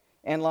cursed.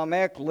 And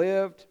Lamech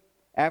lived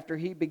after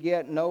he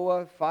begat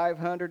Noah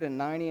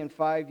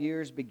 595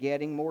 years,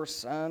 begetting more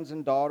sons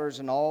and daughters,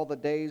 and all the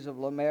days of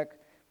Lamech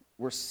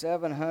were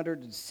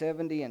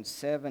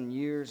 777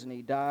 years, and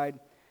he died.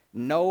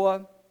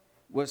 Noah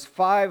was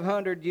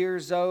 500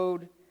 years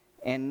old,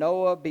 and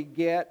Noah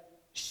begat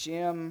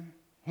Shem,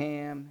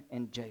 Ham,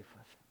 and Japheth.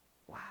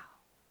 Wow.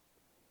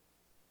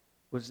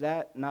 Was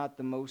that not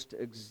the most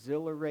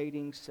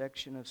exhilarating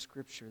section of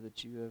Scripture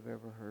that you have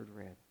ever heard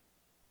read?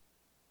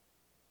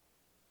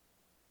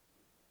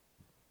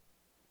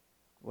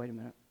 Wait a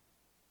minute.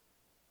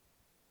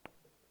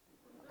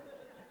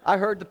 I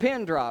heard the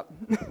pin drop.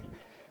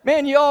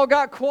 Man, you all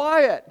got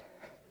quiet.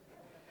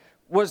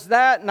 Was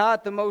that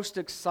not the most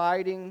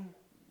exciting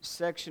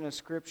section of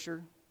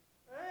Scripture?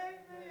 Amen.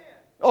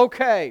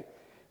 Okay.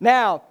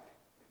 Now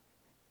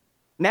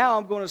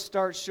I'm going to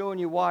start showing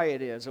you why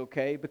it is,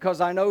 okay?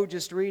 Because I know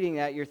just reading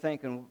that you're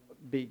thinking,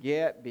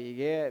 beget.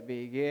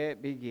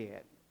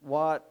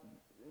 What?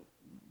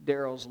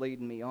 Daryl's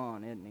leading me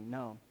on, isn't he?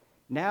 No.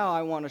 Now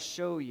I want to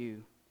show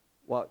you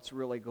what's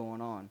really going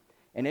on.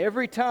 And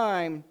every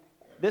time,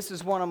 this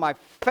is one of my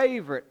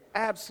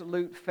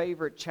absolute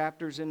favorite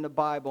chapters in the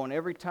Bible. And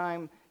every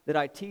time that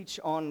I teach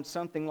on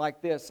something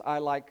like this, I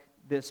like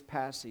this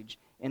passage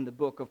in the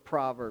book of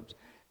Proverbs.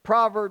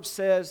 Proverbs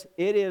says,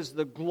 it is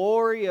the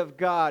glory of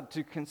God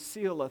to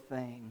conceal a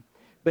thing,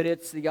 but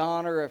it's the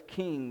honor of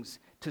kings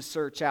to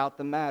search out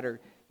the matter.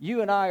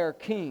 You and I are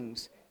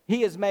kings.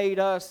 He has made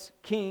us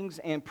kings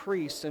and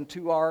priests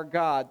unto our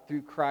God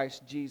through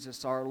Christ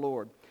Jesus our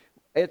Lord.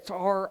 It's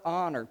our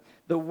honor.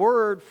 The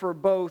word for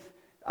both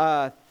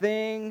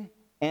thing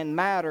and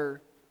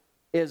matter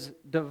is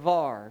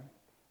davar.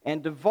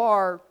 And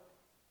davar,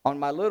 on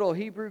my little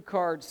Hebrew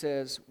card,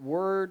 says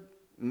word,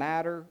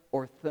 matter,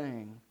 or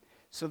thing.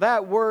 So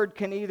that word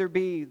can either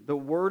be the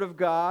Word of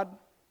God,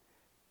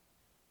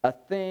 a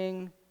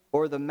thing,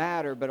 or the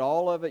matter, but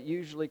all of it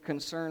usually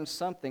concerns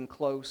something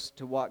close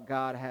to what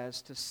God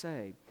has to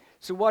say.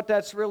 So what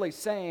that's really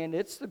saying,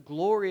 it's the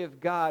glory of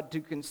God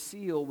to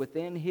conceal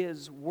within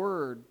His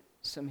Word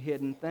some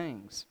hidden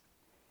things.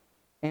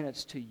 And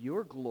it's to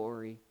your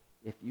glory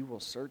if you will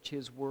search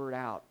His Word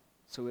out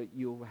so that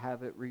you'll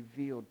have it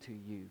revealed to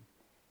you.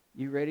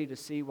 You ready to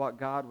see what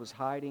God was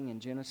hiding in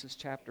Genesis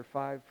chapter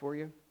 5 for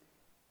you?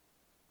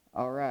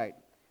 All right.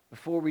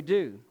 Before we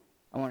do,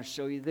 I want to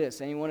show you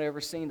this. Anyone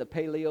ever seen the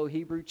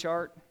Paleo-Hebrew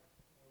chart?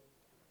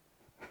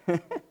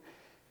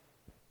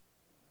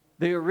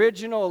 The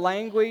original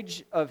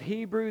language of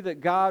Hebrew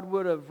that God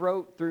would have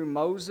wrote through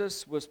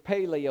Moses was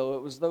Paleo.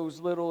 It was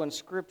those little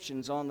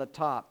inscriptions on the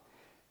top.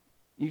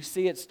 You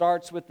see it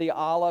starts with the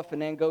Aleph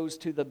and then goes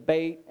to the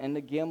Beit and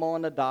the Gimel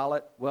and the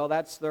Dalet. Well,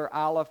 that's their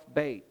Aleph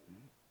Beit,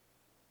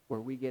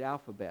 where we get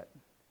alphabet.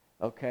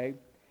 Okay?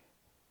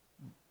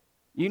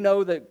 You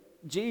know that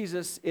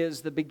Jesus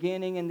is the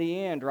beginning and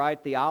the end,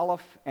 right? The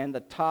Aleph and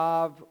the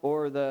Tav,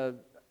 or the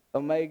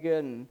Omega.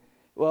 And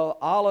well,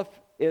 Aleph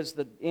is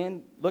the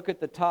end. Look at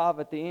the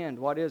Tav at the end.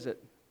 What is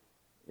it?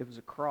 It was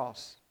a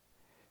cross.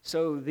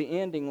 So the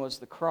ending was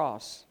the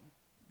cross.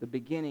 The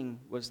beginning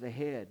was the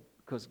head,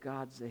 because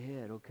God's the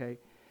head, okay?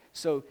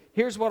 So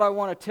here's what I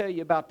want to tell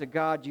you about the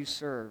God you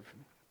serve.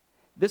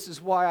 This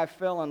is why I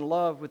fell in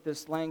love with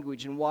this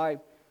language and why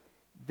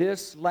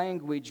This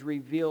language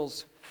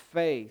reveals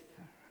faith.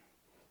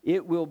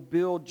 It will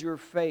build your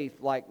faith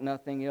like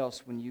nothing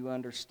else when you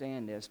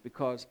understand this,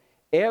 because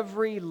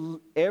every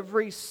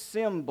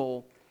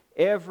symbol,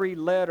 every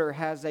letter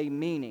has a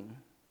meaning.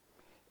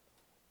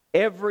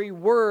 Every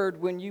word,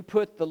 when you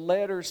put the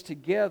letters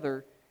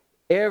together,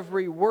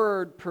 every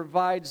word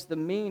provides the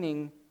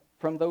meaning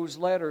from those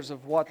letters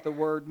of what the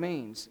word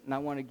means. And I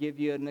want to give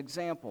you an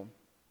example.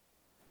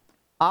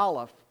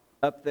 Aleph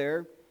up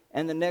there,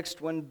 and the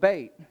next one,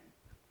 Beit.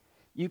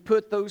 You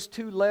put those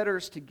two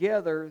letters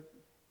together,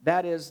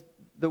 that is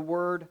the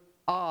word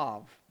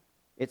Av.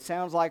 It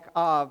sounds like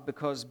Av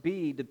because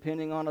B,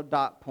 depending on a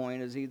dot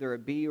point, is either a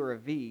B or a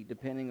V,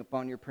 depending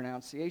upon your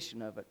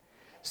pronunciation of it.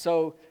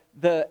 So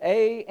the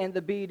A and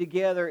the B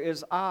together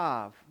is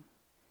Av.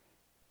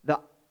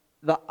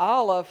 The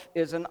Aleph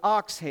is an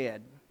ox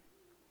head.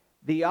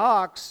 The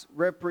ox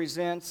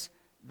represents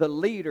the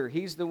leader.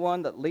 He's the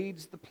one that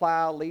leads the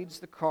plow, leads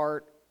the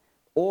cart,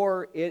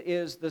 or it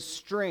is the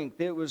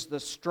strength. It was the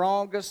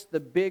strongest, the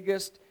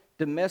biggest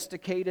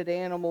domesticated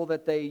animal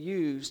that they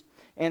used.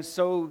 And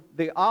so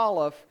the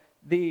Aleph,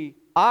 the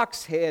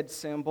ox head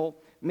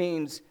symbol,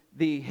 means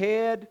the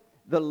head,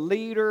 the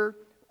leader,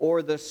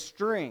 or the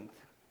strength.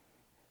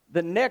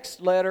 The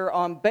next letter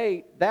on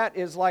Beit, that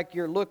is like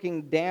you're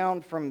looking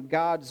down from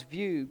God's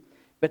view,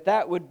 but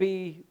that would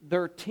be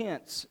their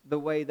tents, the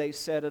way they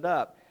set it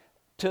up.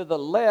 To the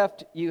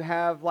left, you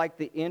have like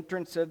the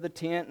entrance of the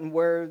tent and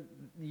where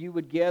you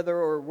would gather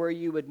or where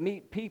you would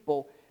meet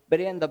people, but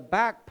in the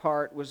back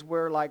part was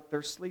where like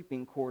their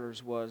sleeping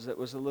quarters was. That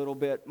was a little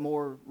bit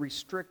more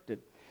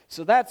restricted.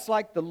 So that's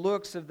like the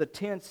looks of the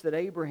tents that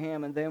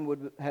Abraham and them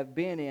would have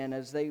been in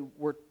as they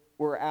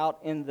were out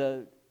in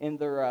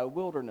their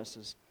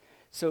wildernesses.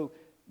 So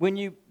when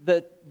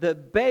the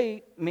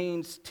Beit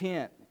means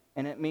tent,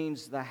 and it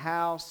means the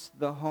house,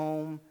 the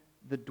home,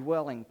 the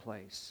dwelling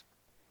place.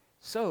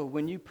 So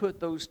when you put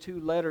those two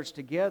letters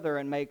together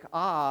and make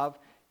Av,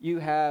 you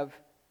have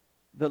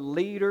the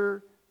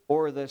leader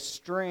or the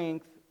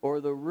strength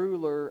or the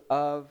ruler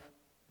of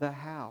the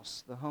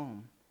house, the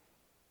home.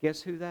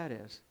 Guess who that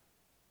is?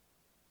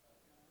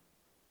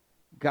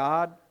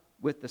 God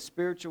with the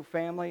spiritual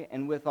family,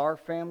 and with our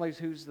families,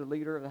 who's the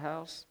leader of the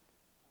house?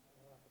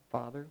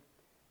 Father.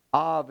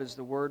 Av is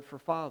the word for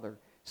father.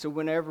 So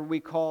whenever we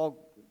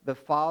call the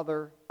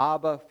Father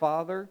Abba,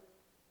 Father,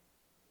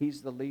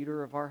 He's the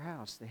leader of our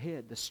house, the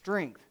head, the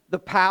strength, the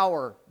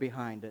power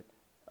behind it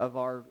of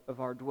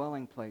our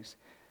dwelling place.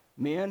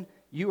 Men,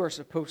 you are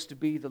supposed to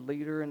be the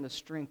leader and the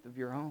strength of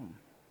your home.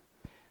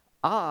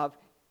 Av,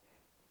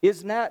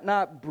 is that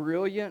not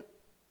brilliant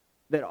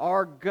that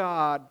our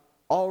God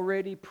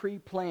already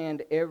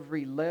pre-planned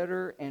every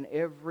letter and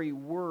every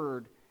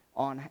word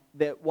on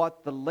that,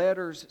 what the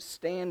letters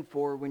stand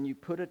for? When you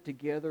put it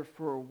together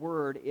for a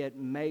word, it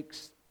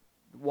makes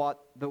what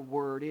the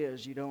word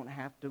is. You don't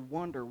have to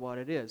wonder what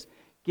it is.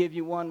 Give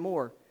you one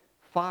more.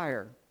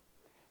 Fire.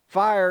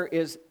 Fire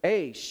is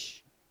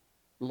Aish.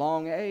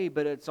 Long A,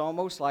 but it's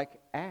almost like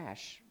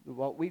ash,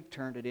 what we've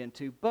turned it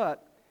into.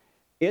 But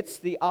it's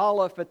the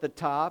Aleph at the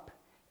top,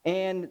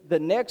 and the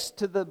next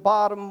to the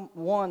bottom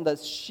one, the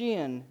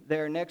Shin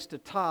there next to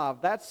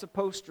Tav, that's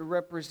supposed to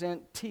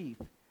represent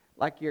teeth,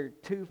 like your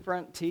two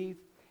front teeth.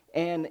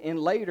 And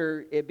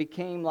later, it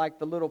became like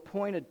the little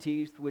pointed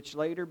teeth, which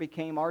later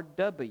became our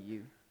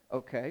W.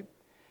 Okay?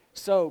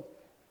 So,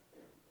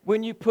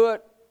 when you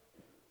put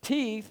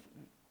teeth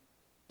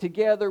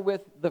together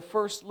with the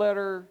first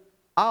letter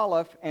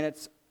Aleph, and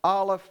it's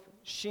Aleph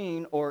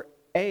Shin or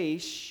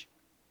Aish,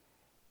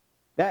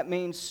 that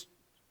means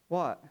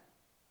what?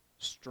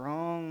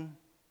 Strong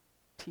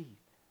teeth.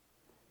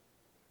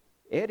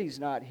 Eddie's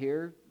not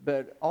here,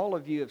 but all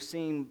of you have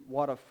seen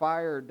what a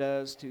fire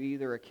does to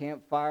either a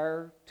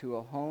campfire, to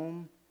a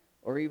home,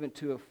 or even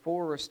to a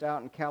forest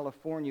out in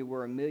California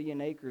where 1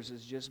 million acres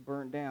is just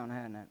burnt down,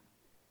 hasn't it?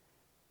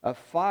 A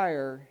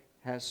fire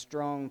has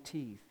strong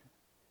teeth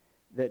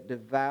that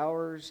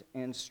devours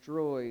and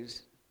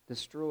destroys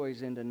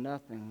into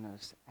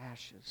nothingness,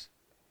 ashes.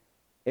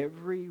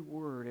 Every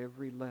word,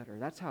 every letter.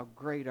 That's how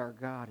great our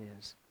God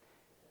is.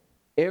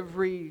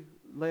 Every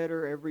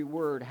letter, every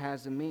word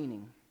has a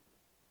meaning.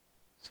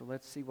 So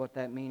let's see what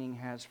that meaning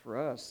has for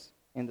us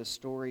in the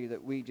story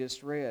that we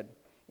just read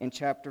in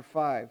chapter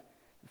 5.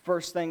 The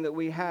first thing that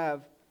we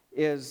have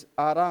is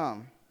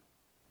Adam.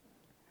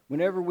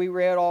 Whenever we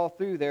read all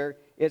through there,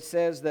 it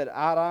says that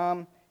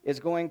Adam is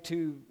going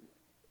to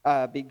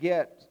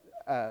beget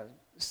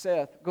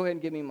Seth. Go ahead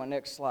and give me my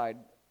next slide.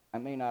 I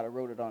may not have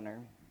wrote it on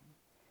there.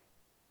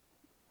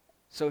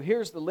 So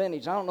here's the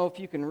lineage. I don't know if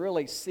you can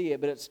really see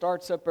it, but it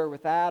starts up there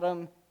with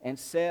Adam and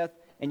Seth.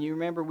 And you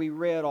remember we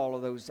read all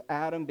of those.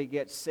 Adam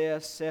beget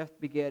Seth, Seth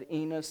beget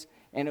Enos,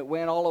 and it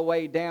went all the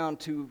way down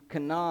to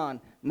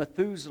Canaan,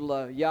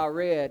 Methuselah,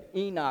 Yared,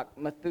 Enoch,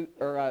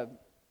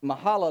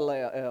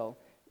 Mahalalel,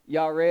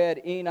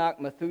 Yared, Enoch,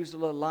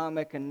 Methuselah,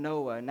 Lamech, and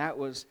Noah. And that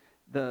was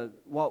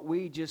what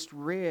we just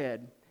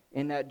read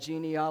in that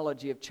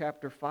genealogy of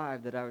chapter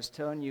 5 that I was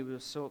telling you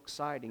was so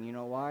exciting. You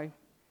know why?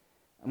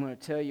 I'm going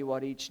to tell you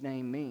what each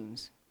name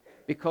means.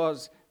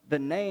 Because the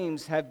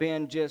names have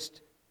been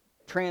just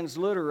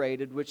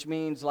transliterated, which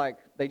means like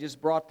they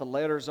just brought the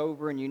letters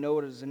over and you know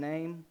it as a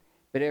name,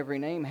 but every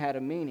name had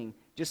a meaning.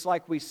 Just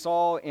like we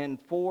saw in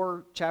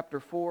chapter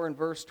 4 and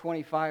verse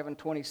 25 and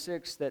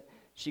 26 that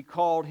she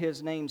called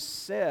his name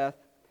Seth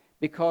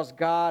because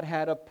God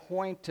had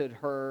appointed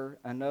her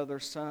another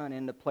son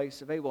in the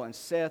place of Abel. And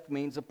Seth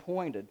means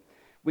appointed.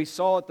 We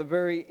saw at the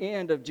very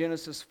end of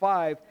Genesis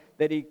 5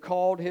 that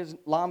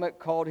Lamech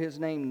called his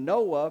name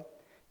Noah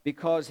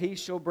because he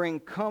shall bring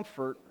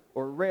comfort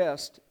or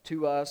rest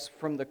to us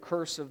from the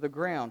curse of the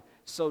ground.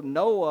 So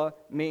Noah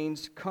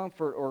means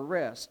comfort or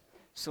rest.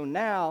 So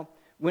now,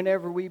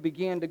 whenever we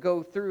begin to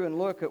go through and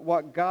look at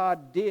what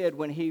God did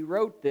when He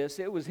wrote this,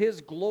 it was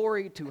His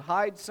glory to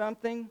hide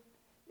something.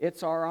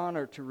 It's our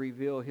honor to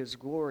reveal His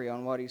glory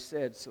on what He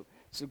said. So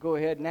go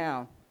ahead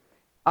now.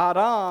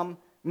 Adam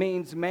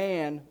means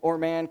man or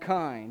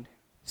mankind.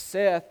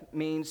 Seth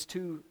means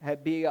to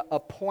be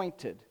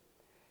appointed.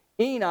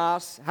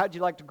 Enos, how'd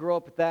you like to grow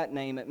up with that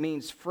name? It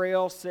means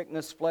frail,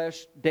 sickness,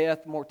 flesh,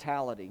 death,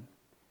 mortality.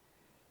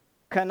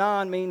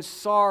 Canaan means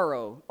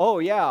sorrow. Oh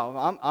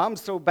yeah, I'm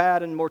so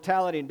bad in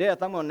mortality and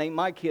death, I'm going to name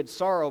my kid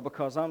Sorrow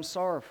because I'm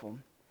sorrowful.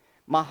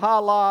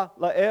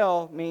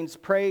 Mahalalel means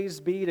praise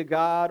be to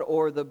God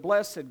or the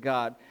blessed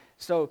God.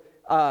 So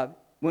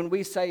when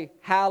we say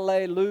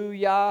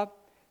hallelujah,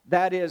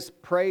 that is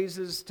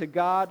praises to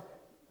God.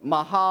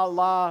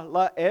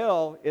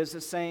 Mahalalel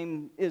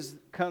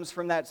comes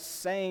from that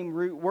same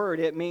root word.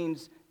 It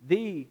means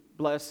the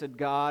blessed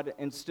God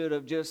instead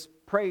of just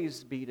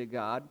praise be to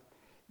God.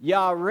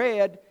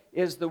 Yared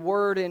is the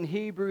word in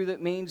Hebrew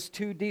that means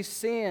to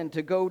descend,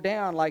 to go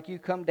down like you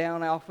come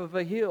down off of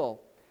a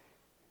hill.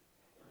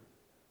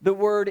 The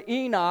word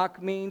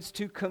Enoch means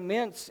to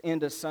commence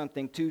into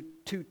something, to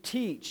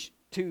teach,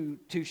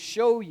 to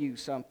show you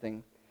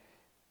something.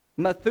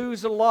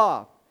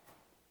 Methuselah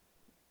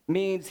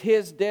means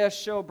his death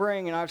shall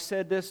bring, and I've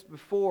said this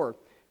before,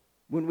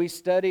 when we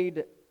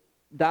studied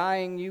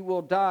dying you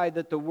will die,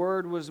 that the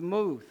word was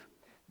muth.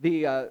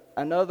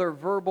 Another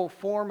verbal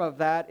form of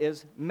that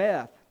is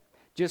meth,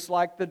 just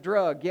like the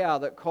drug,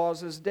 that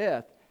causes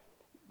death.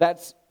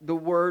 That's the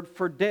word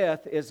for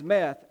death is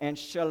meth, and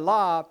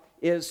shalah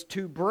is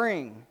to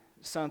bring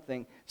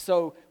something.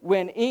 So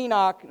when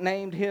Enoch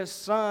named his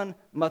son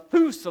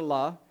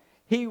Methuselah,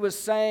 he was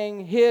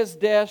saying his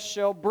death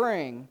shall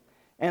bring.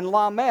 And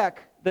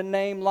Lamech, the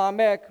name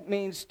Lamech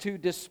means to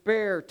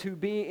despair, to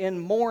be in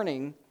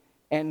mourning,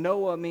 and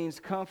Noah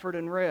means comfort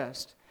and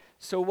rest.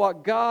 So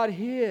what God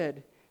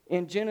hid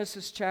in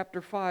Genesis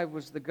chapter 5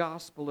 was the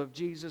gospel of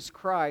Jesus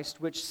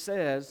Christ, which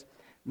says,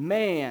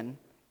 man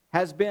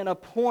has been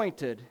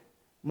appointed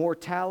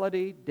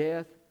mortality,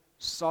 death,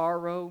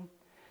 sorrow,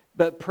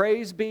 but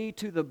praise be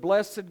to the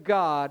blessed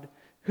God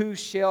who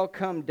shall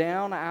come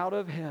down out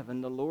of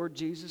heaven, the Lord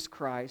Jesus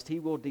Christ. He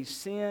will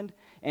descend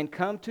and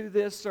come to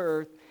this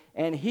earth,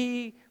 and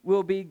He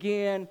will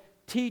begin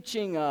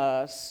teaching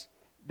us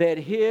that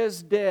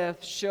His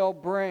death shall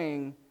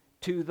bring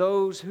to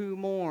those who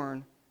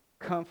mourn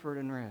comfort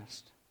and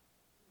rest.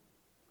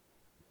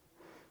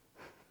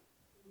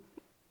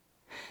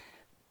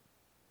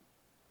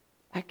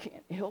 I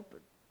can't help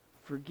it.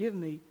 Forgive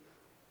me.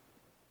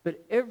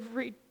 But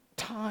every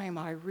time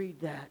I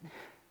read that,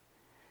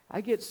 I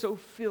get so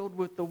filled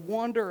with the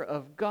wonder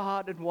of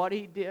God and what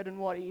He did and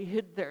what He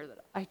hid there that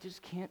I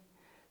just can't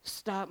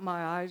stop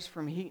my eyes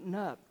from heating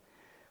up.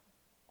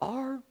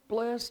 Our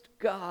blessed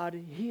God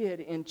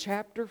hid in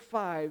chapter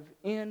 5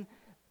 in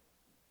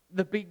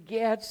the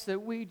begats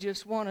that we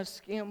just want to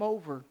skim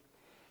over.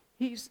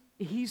 He's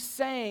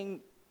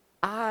saying,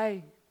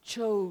 I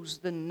chose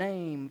the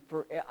name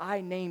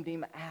I named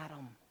him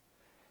Adam,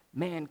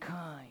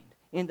 mankind,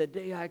 in the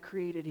day I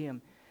created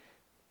him.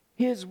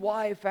 His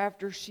wife,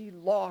 after she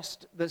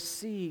lost the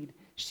seed,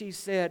 she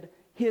said,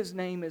 his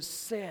name is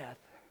Seth,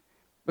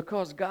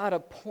 because God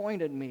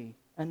appointed me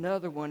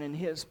another one in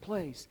his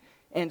place.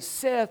 And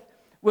Seth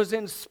was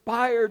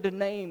inspired to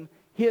name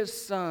his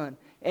son.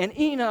 And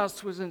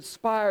Enos was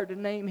inspired to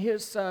name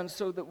his son,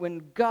 so that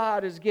when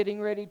God is getting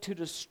ready to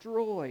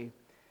destroy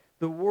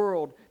the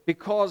world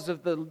because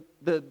of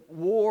the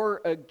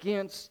war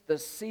against the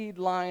seed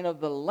line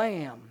of the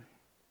Lamb,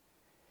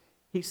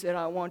 He said,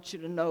 I want you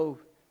to know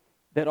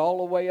that all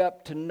the way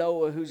up to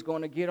Noah, who's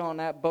going to get on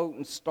that boat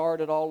and start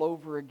it all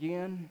over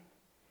again,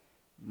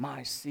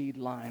 my seed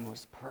line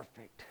was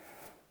perfect.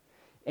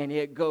 And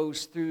it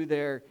goes through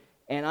there,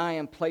 and I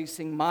am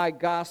placing my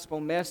gospel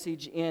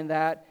message in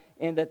that,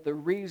 and that the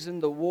reason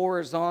the war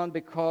is on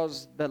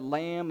because the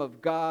Lamb of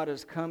God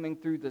is coming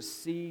through the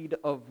seed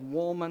of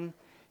woman.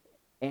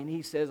 And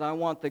He says, I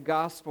want the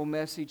gospel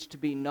message to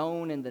be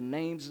known in the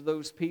names of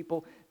those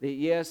people, that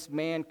yes,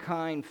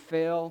 mankind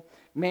fell.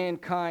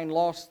 Mankind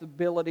lost the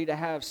ability to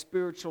have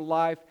spiritual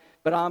life,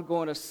 but I'm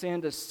going to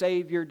send a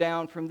Savior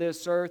down from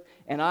this earth,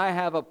 and I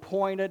have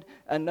appointed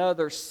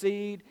another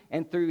seed,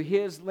 and through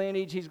His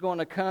lineage He's going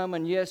to come.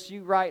 And yes,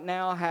 you right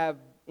now have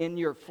in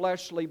your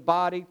fleshly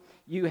body,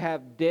 you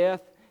have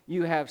death.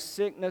 you have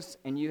sickness,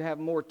 and you have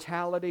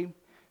mortality.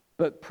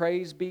 But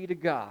praise be to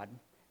God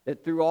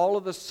that through all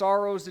of the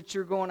sorrows that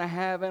you're going to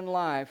have in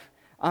life,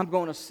 I'm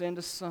going to send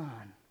a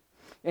Son.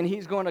 And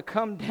He's going to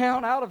come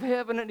down out of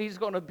heaven, and He's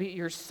going to be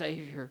your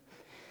Savior.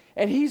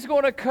 And He's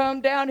going to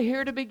come down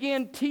here to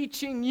begin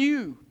teaching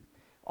you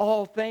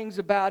all things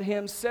about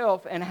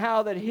Himself and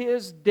how that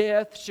His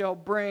death shall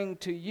bring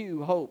to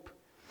you hope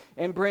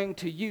and bring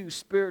to you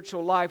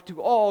spiritual life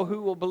to all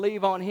who will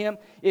believe on Him.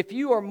 If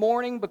you are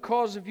mourning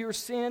because of your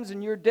sins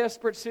and your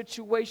desperate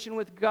situation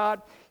with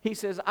God, He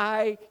says,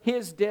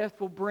 His death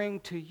will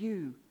bring to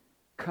you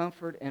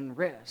comfort and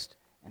rest.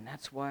 And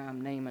that's why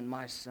I'm naming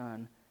my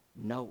son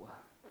Noah.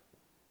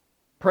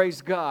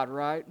 Praise God,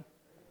 right?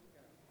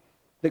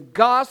 The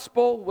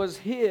gospel was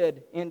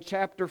hid in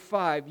chapter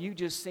 5. You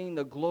just seen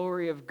the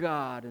glory of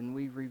God, and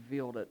we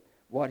revealed it,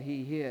 what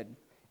He hid.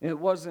 And it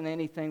wasn't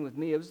anything with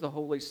me. It was the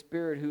Holy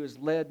Spirit who has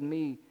led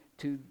me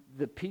to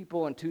the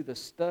people and to the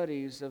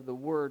studies of the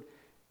Word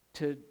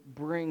to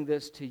bring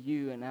this to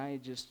you, and I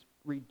just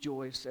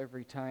rejoice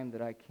every time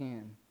that I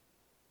can.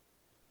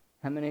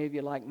 How many of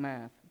you like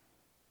math?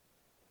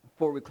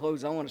 Before we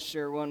close, I want to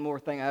share one more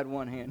thing. I had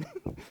one hand.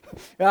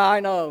 I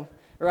know.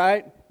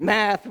 Right?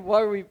 Math. I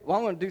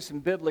want to do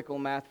some biblical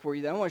math for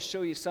you. I want to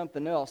show you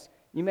something else.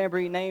 You remember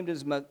he named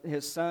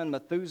his son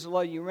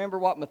Methuselah? You remember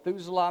what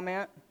Methuselah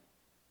meant?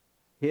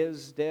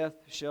 His death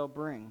shall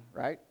bring,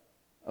 right?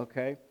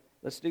 Okay,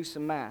 let's do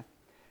some math.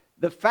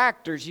 The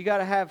factors, you got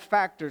to have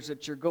factors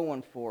that you're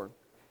going for.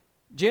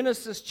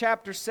 Genesis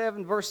chapter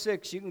 7, verse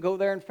 6, you can go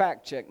there and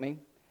fact check me.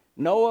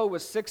 Noah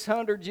was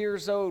 600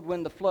 years old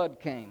when the flood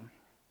came.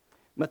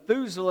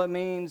 Methuselah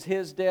means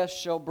his death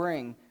shall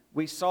bring.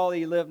 We saw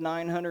he lived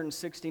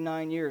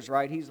 969 years,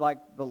 right? He's like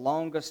the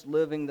longest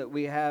living that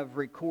we have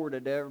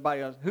recorded. Everybody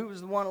else, who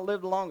was the one that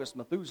lived the longest?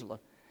 Methuselah.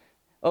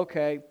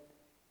 Okay.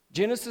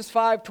 Genesis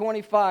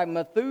 5:25,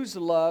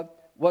 Methuselah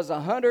was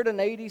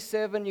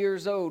 187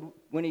 years old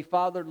when he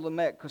fathered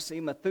Lamech. Because see,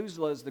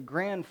 Methuselah is the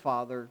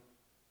grandfather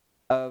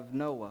of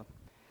Noah.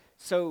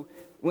 So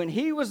when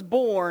he was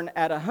born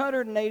at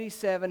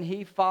 187,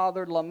 he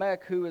fathered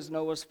Lamech, who is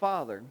Noah's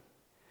father.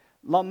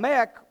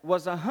 Lamech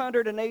was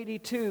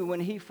 182 when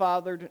he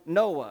fathered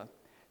Noah.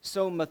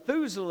 So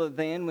Methuselah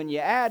then, when you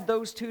add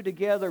those two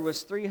together,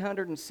 was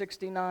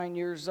 369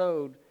 years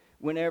old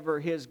whenever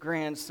his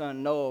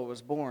grandson Noah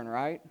was born,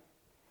 right?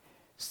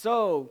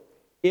 So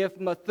if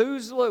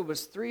Methuselah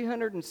was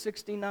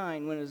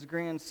 369 when his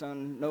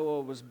grandson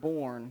Noah was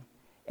born,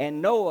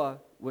 and Noah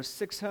was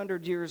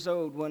 600 years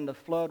old when the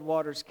flood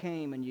waters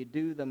came, and you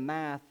do the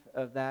math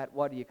of that,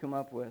 what do you come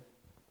up with?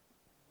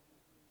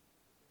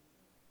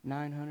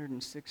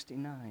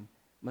 969.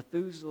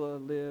 Methuselah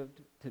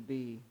lived to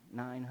be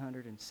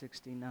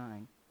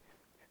 969.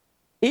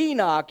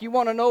 Enoch, you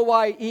want to know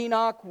why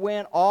Enoch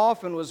went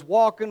off and was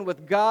walking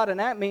with God? And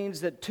that means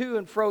that to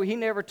and fro, he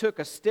never took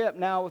a step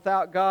now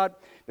without God,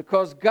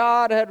 because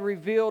God had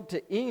revealed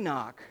to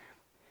Enoch,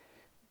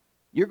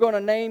 you're going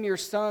to name your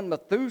son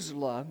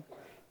Methuselah,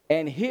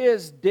 and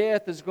his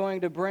death is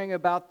going to bring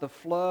about the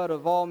flood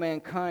of all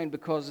mankind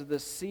because of the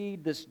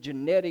seed, this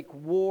genetic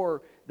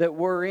war that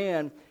we're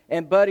in.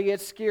 And buddy,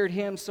 it scared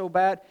him so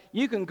bad.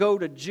 You can go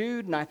to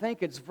Jude, and I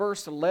think it's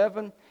verse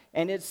 11,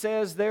 and it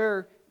says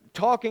there,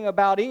 talking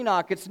about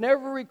Enoch, it's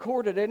never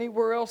recorded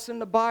anywhere else in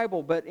the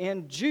Bible, but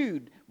in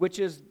Jude, which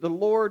is the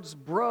Lord's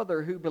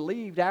brother who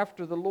believed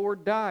after the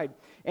Lord died.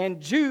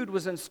 And Jude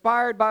was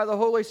inspired by the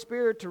Holy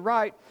Spirit to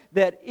write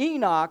that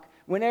Enoch,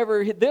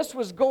 whenever this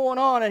was going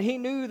on and he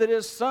knew that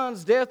his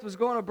son's death was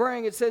going to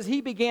bring, it says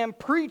he began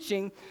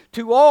preaching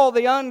to all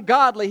the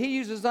ungodly. He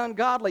uses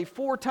ungodly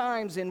 4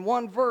 times in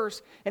one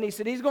verse, and he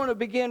said he's going to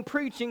begin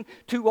preaching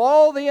to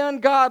all the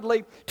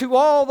ungodly, to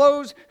all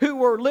those who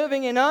were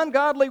living in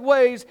ungodly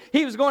ways.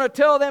 He was going to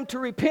tell them to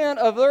repent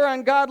of their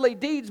ungodly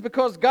deeds,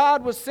 because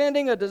God was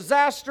sending a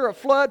disaster, a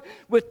flood,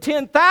 with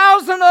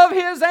 10,000 of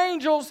His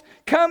angels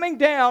coming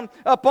down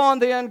upon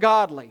the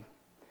ungodly.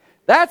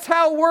 That's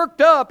how worked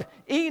up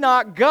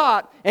Enoch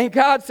got. And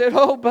God said,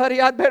 oh,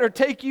 buddy, I'd better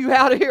take you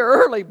out of here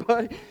early,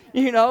 buddy.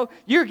 You know,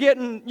 you're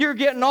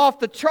getting off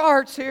the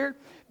charts here.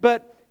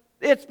 But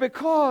it's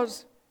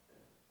because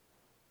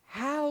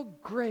how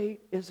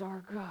great is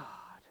our God?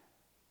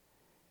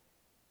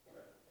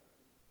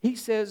 He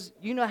says,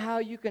 you know how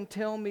you can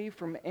tell me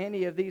from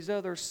any of these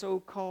other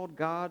so-called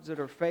gods that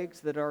are fakes,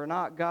 that are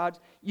not gods?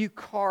 You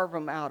carve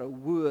them out of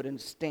wood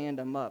and stand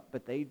them up,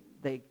 but they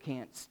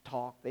can't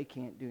talk, they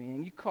can't do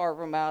anything. You carve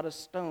them out of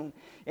stone,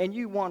 and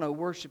you want to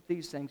worship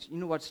these things. You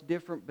know what's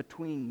different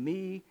between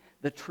me,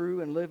 the true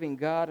and living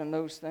God, and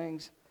those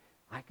things?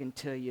 I can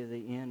tell you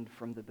the end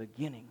from the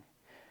beginning.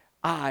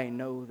 I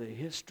know the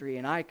history,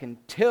 and I can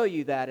tell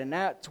you that, and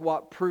that's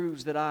what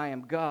proves that I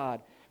am God.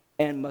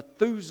 And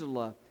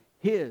Methuselah,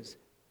 his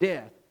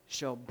death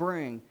shall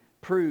bring,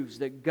 proves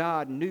that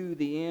God knew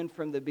the end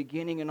from the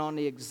beginning, and on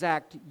the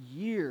exact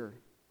year,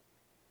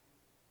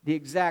 the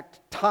exact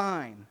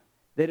time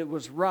that it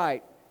was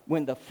right,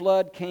 when the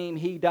flood came,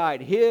 He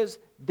died. His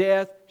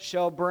death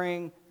shall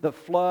bring the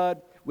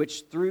flood,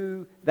 which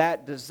through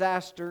that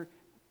disaster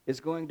is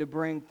going to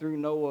bring through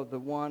Noah the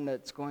one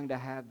that's going to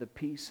have the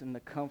peace and the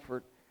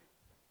comfort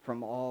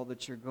from all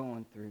that you're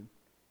going through.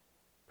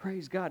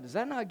 Praise God. Does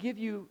that not give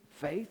you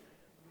faith?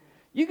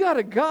 You got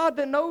a God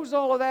that knows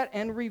all of that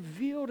and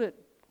revealed it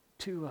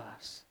to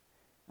us.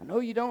 I know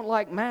you don't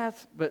like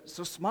math, but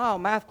so smile,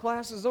 math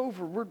class is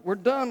over. We're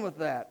done with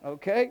that,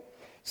 okay?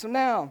 So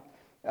now,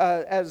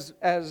 as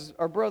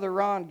our brother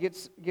Ron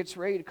gets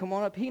ready to come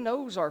on up, he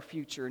knows our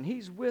future and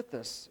he's with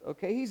us,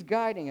 okay? He's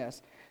guiding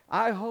us.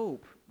 I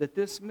hope that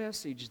this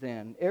message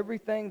then,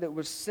 everything that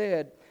was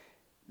said,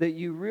 that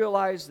you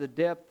realize the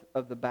depth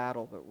of the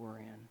battle that we're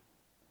in.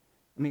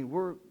 I mean,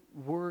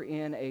 we're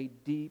in a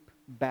deep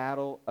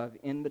battle of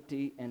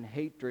enmity and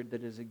hatred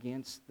that is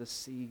against the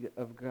seed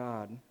of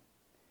God.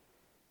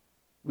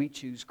 We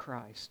choose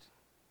Christ.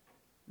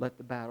 Let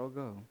the battle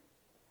go.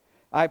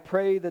 I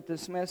pray that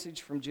this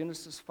message from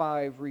Genesis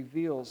 5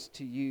 reveals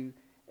to you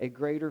a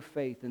greater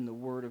faith in the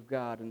Word of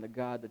God and the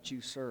God that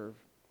you serve,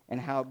 and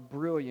how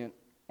brilliant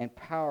and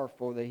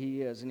powerful that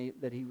He is, and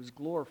that He was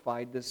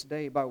glorified this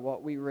day by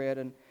what we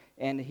read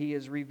and He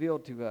has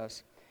revealed to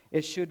us.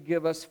 It should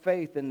give us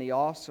faith in the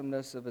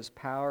awesomeness of His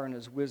power and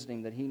His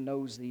wisdom, that He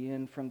knows the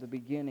end from the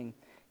beginning,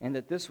 and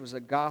that this was a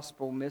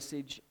gospel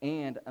message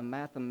and a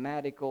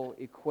mathematical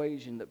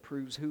equation that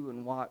proves who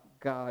and what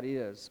God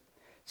is.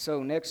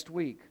 So next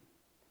week,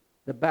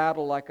 the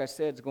battle, like I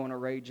said, is going to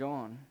rage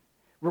on.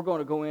 We're going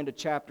to go into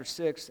chapter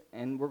 6,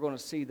 and we're going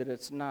to see that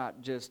it's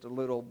not just a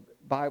little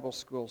Bible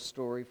school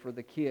story for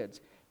the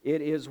kids.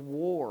 It is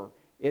war.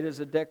 It is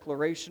a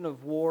declaration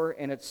of war,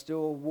 and it's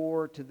still a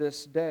war to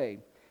this day.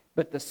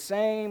 But the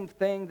same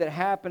thing that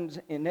happens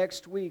in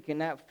next week in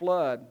that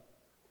flood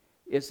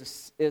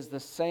is the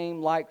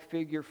same like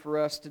figure for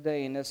us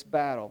today in this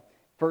battle.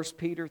 1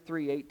 Peter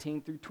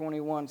 3:18 through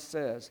 21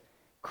 says,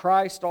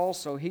 Christ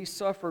also, He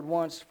suffered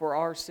once for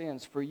our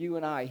sins, for you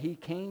and I. He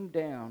came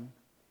down.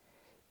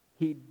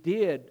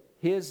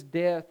 His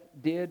death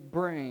did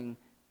bring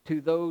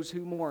to those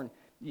who mourn.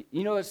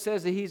 You know, it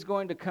says that He's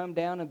going to come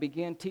down and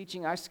begin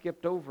teaching. I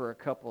skipped over a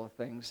couple of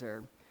things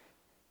there.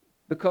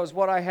 Because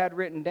what I had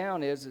written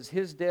down is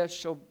His death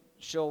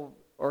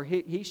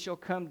He shall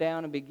come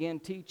down and begin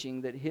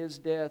teaching, that His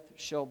death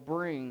shall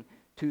bring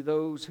to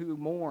those who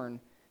mourn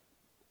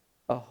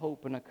a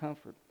hope and a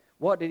comfort.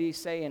 What did He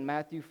say in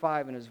Matthew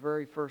 5 in His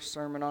very first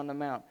Sermon on the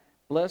Mount?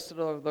 Blessed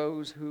are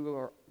those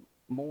who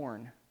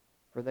mourn,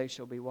 for they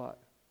shall be what?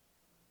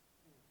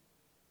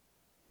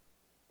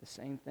 The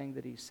same thing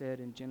that He said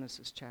in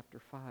Genesis chapter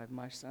 5.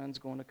 My Son's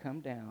going to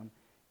come down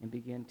and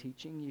begin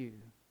teaching you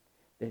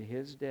that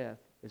His death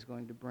is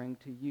going to bring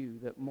to you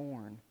that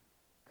mourn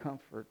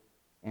comfort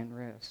and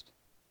rest.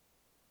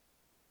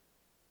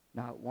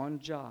 Not one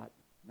jot,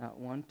 not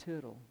one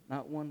tittle,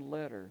 not one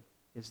letter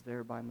is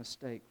there by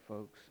mistake,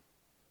 folks.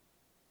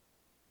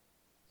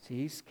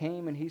 See, He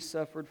came and He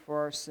suffered for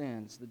our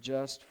sins, the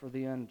just for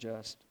the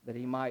unjust, that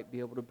He might be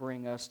able to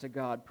bring us to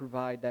God,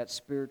 provide that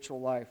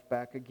spiritual life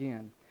back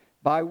again,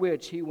 by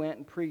which He went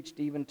and preached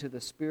even to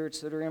the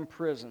spirits that are in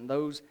prison.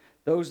 Those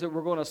that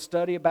we're going to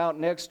study about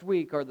next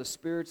week are the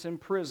spirits in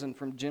prison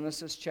from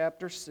Genesis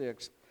chapter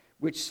 6,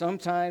 which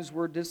sometimes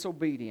were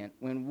disobedient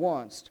when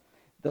once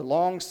the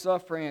long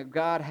suffering of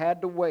God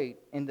had to wait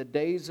in the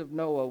days of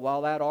Noah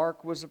while that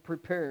ark was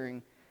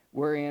preparing,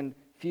 wherein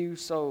few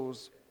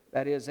souls,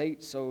 that is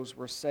 8 souls,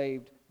 were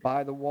saved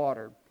by the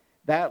water.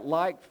 That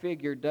like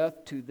figure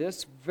doth to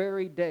this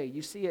very day.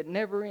 You see, it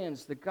never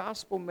ends. The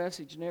gospel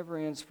message never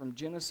ends from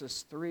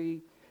Genesis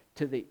 3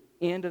 to the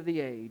end of the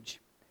age.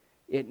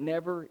 It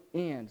never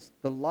ends.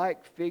 The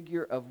like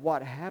figure of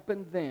what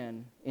happened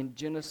then in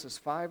Genesis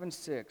 5 and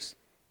 6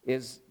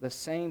 is the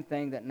same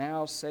thing that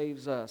now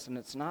saves us. And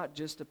it's not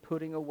just a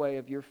putting away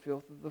of your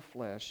filth of the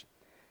flesh,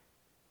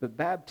 but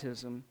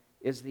baptism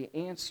is the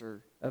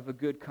answer of a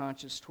good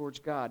conscience towards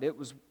God.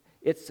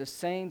 It's the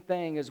same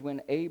thing as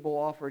when Abel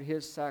offered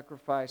his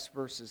sacrifice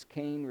versus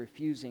Cain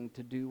refusing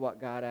to do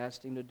what God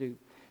asked him to do.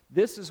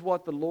 This is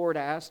what the Lord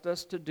asked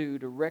us to do,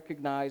 to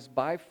recognize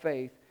by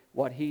faith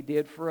what He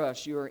did for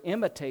us. You are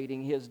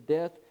imitating His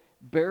death,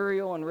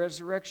 burial, and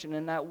resurrection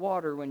in that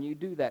water when you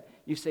do that.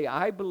 You say,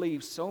 I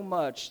believe so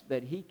much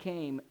that He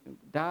came,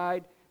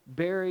 died,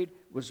 buried,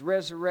 was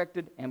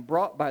resurrected, and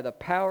brought by the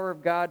power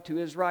of God to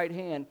His right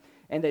hand,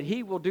 and that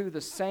He will do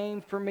the same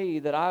for me,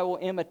 that I will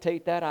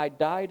imitate that. I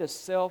die to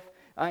self.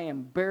 I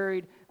am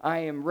buried. I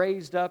am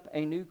raised up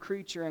a new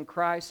creature in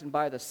Christ, and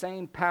by the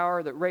same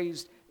power that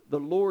raised the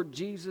Lord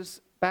Jesus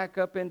back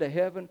up into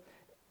heaven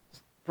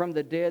from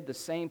the dead, the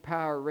same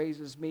power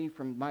raises me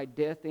from my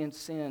death in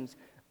sins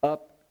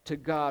up to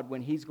God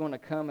when He's going to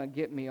come and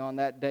get me on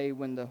that day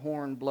when the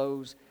horn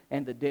blows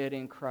and the dead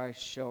in Christ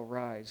shall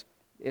rise.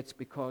 It's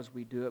because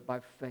we do it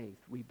by faith.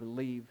 We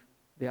believe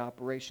the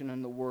operation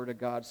and the Word of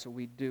God, so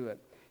we do it.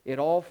 It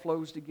all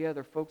flows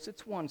together, folks.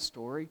 It's one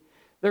story.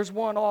 There's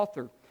one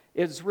author.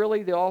 It's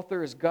really, the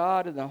author is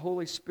God and the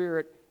Holy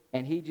Spirit,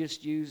 and He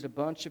just used a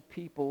bunch of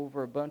people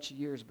over a bunch of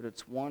years, but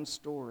it's one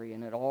story,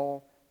 and it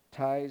all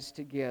ties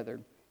together.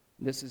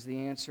 This is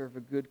the answer of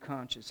a good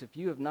conscience. If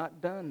you have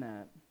not done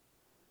that,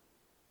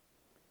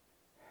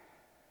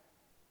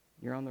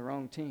 You're on the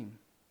wrong team.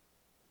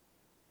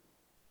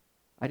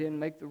 I didn't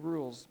make the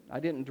rules. I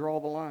didn't draw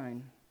the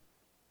line.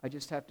 I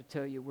just have to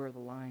tell you where the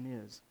line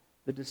is.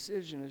 The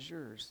decision is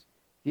yours.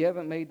 If you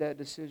haven't made that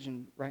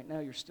decision right now,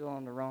 you're still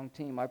on the wrong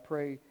team. I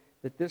pray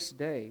that this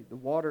day, the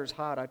water is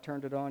hot. I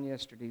turned it on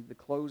yesterday. The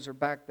clothes are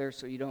back there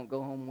so you don't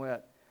go home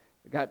wet.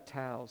 I got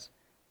towels.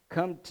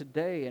 Come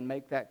today and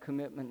make that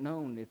commitment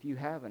known. If you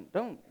haven't,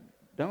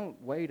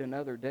 don't wait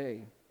another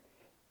day.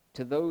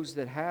 To those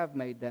that have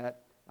made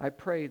that, I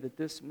pray that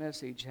this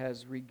message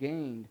has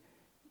regained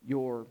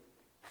your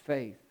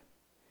faith.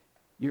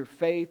 Your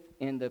faith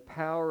in the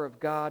power of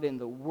God, in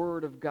the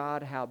Word of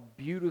God, how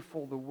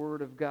beautiful the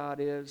Word of God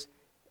is,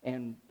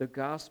 and the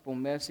gospel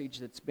message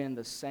that's been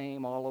the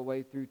same all the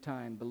way through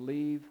time.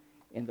 Believe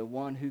in the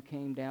one who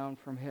came down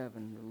from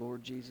heaven, the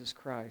Lord Jesus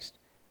Christ,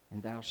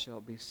 and thou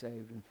shalt be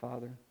saved. And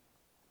Father,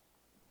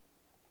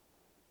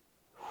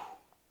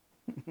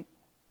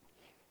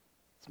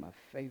 it's my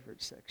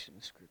favorite section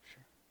of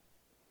Scripture.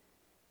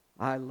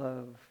 I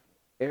love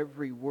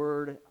every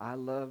word. I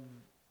love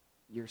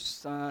your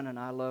Son, and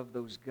I love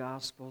those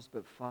Gospels.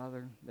 But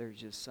Father, there's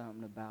just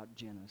something about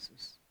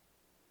Genesis.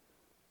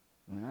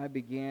 When I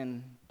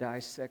began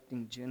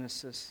dissecting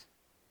Genesis,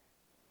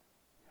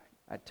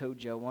 I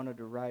told you I wanted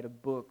to write a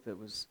book that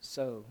was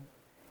so.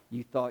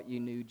 You thought you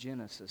knew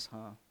Genesis,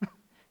 huh?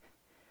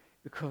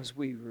 Because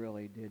we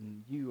really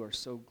didn't. You are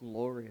so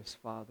glorious,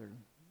 Father.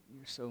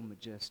 You're so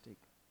majestic.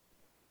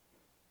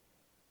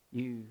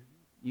 You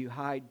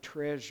hide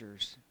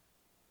treasures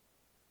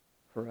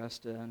for us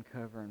to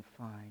uncover and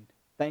find.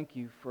 Thank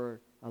you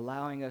for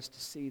allowing us to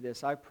see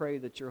this. I pray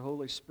that your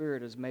Holy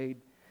Spirit has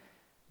made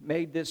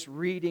this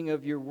reading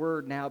of your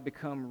word now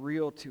become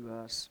real to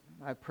us.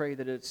 I pray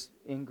that it's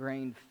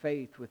ingrained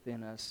faith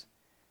within us.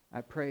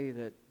 I pray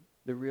that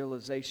the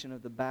realization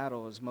of the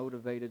battle has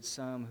motivated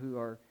some who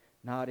are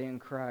not in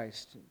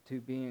Christ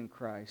to be in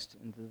Christ,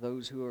 and to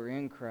those who are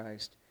in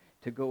Christ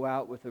to go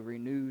out with a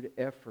renewed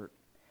effort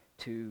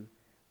to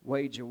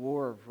wage a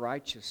war of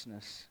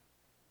righteousness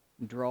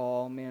and draw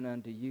all men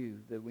unto you,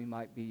 that we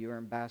might be your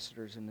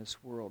ambassadors in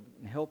this world.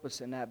 And help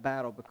us in that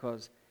battle,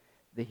 because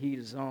the heat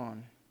is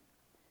on.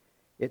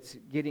 It's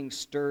getting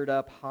stirred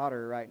up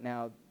hotter right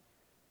now.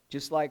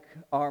 Just like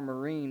our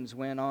Marines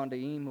went on to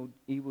Iwo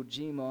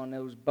Jima on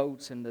those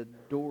boats and the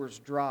doors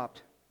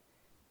dropped.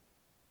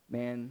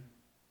 Man,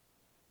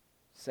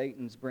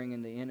 Satan's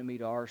bringing the enemy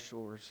to our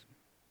shores.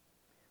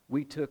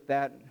 We took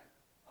that,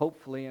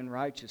 hopefully, in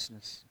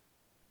righteousness.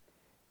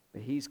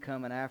 But he's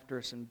coming after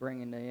us and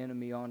bringing the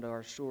enemy onto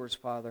our shores,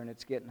 Father, and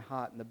it's getting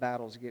hot and the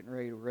battle's getting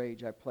ready to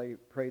rage. I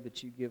pray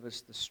that you give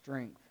us the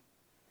strength,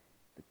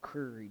 the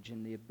courage,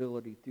 and the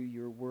ability through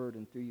your word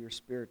and through your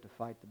Spirit to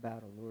fight the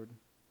battle, Lord.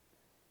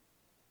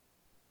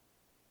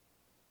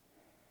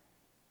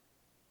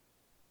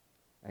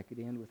 I could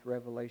end with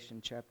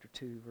Revelation chapter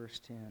 2, verse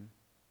 10.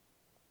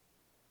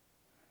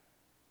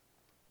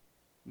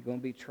 You're going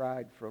to be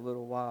tried for a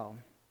little while.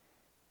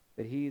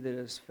 But he that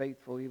is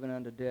faithful even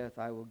unto death,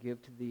 I will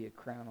give to thee a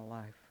crown of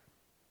life.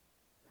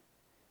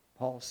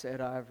 Paul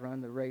said, I have run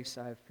the race,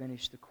 I have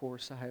finished the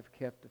course, I have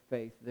kept the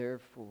faith.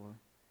 Therefore,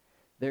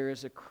 there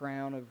is a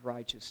crown of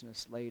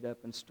righteousness laid up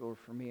in store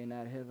for me in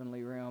that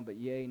heavenly realm. But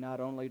yea,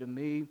 not only to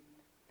me,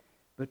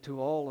 but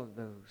to all of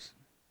those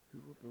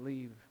who will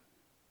believe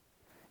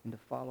and to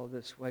follow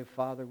this way.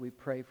 Father, we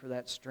pray for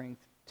that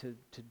strength to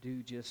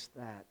do just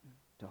that,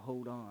 to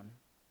hold on.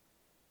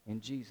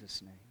 In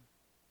Jesus' name,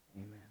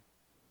 amen.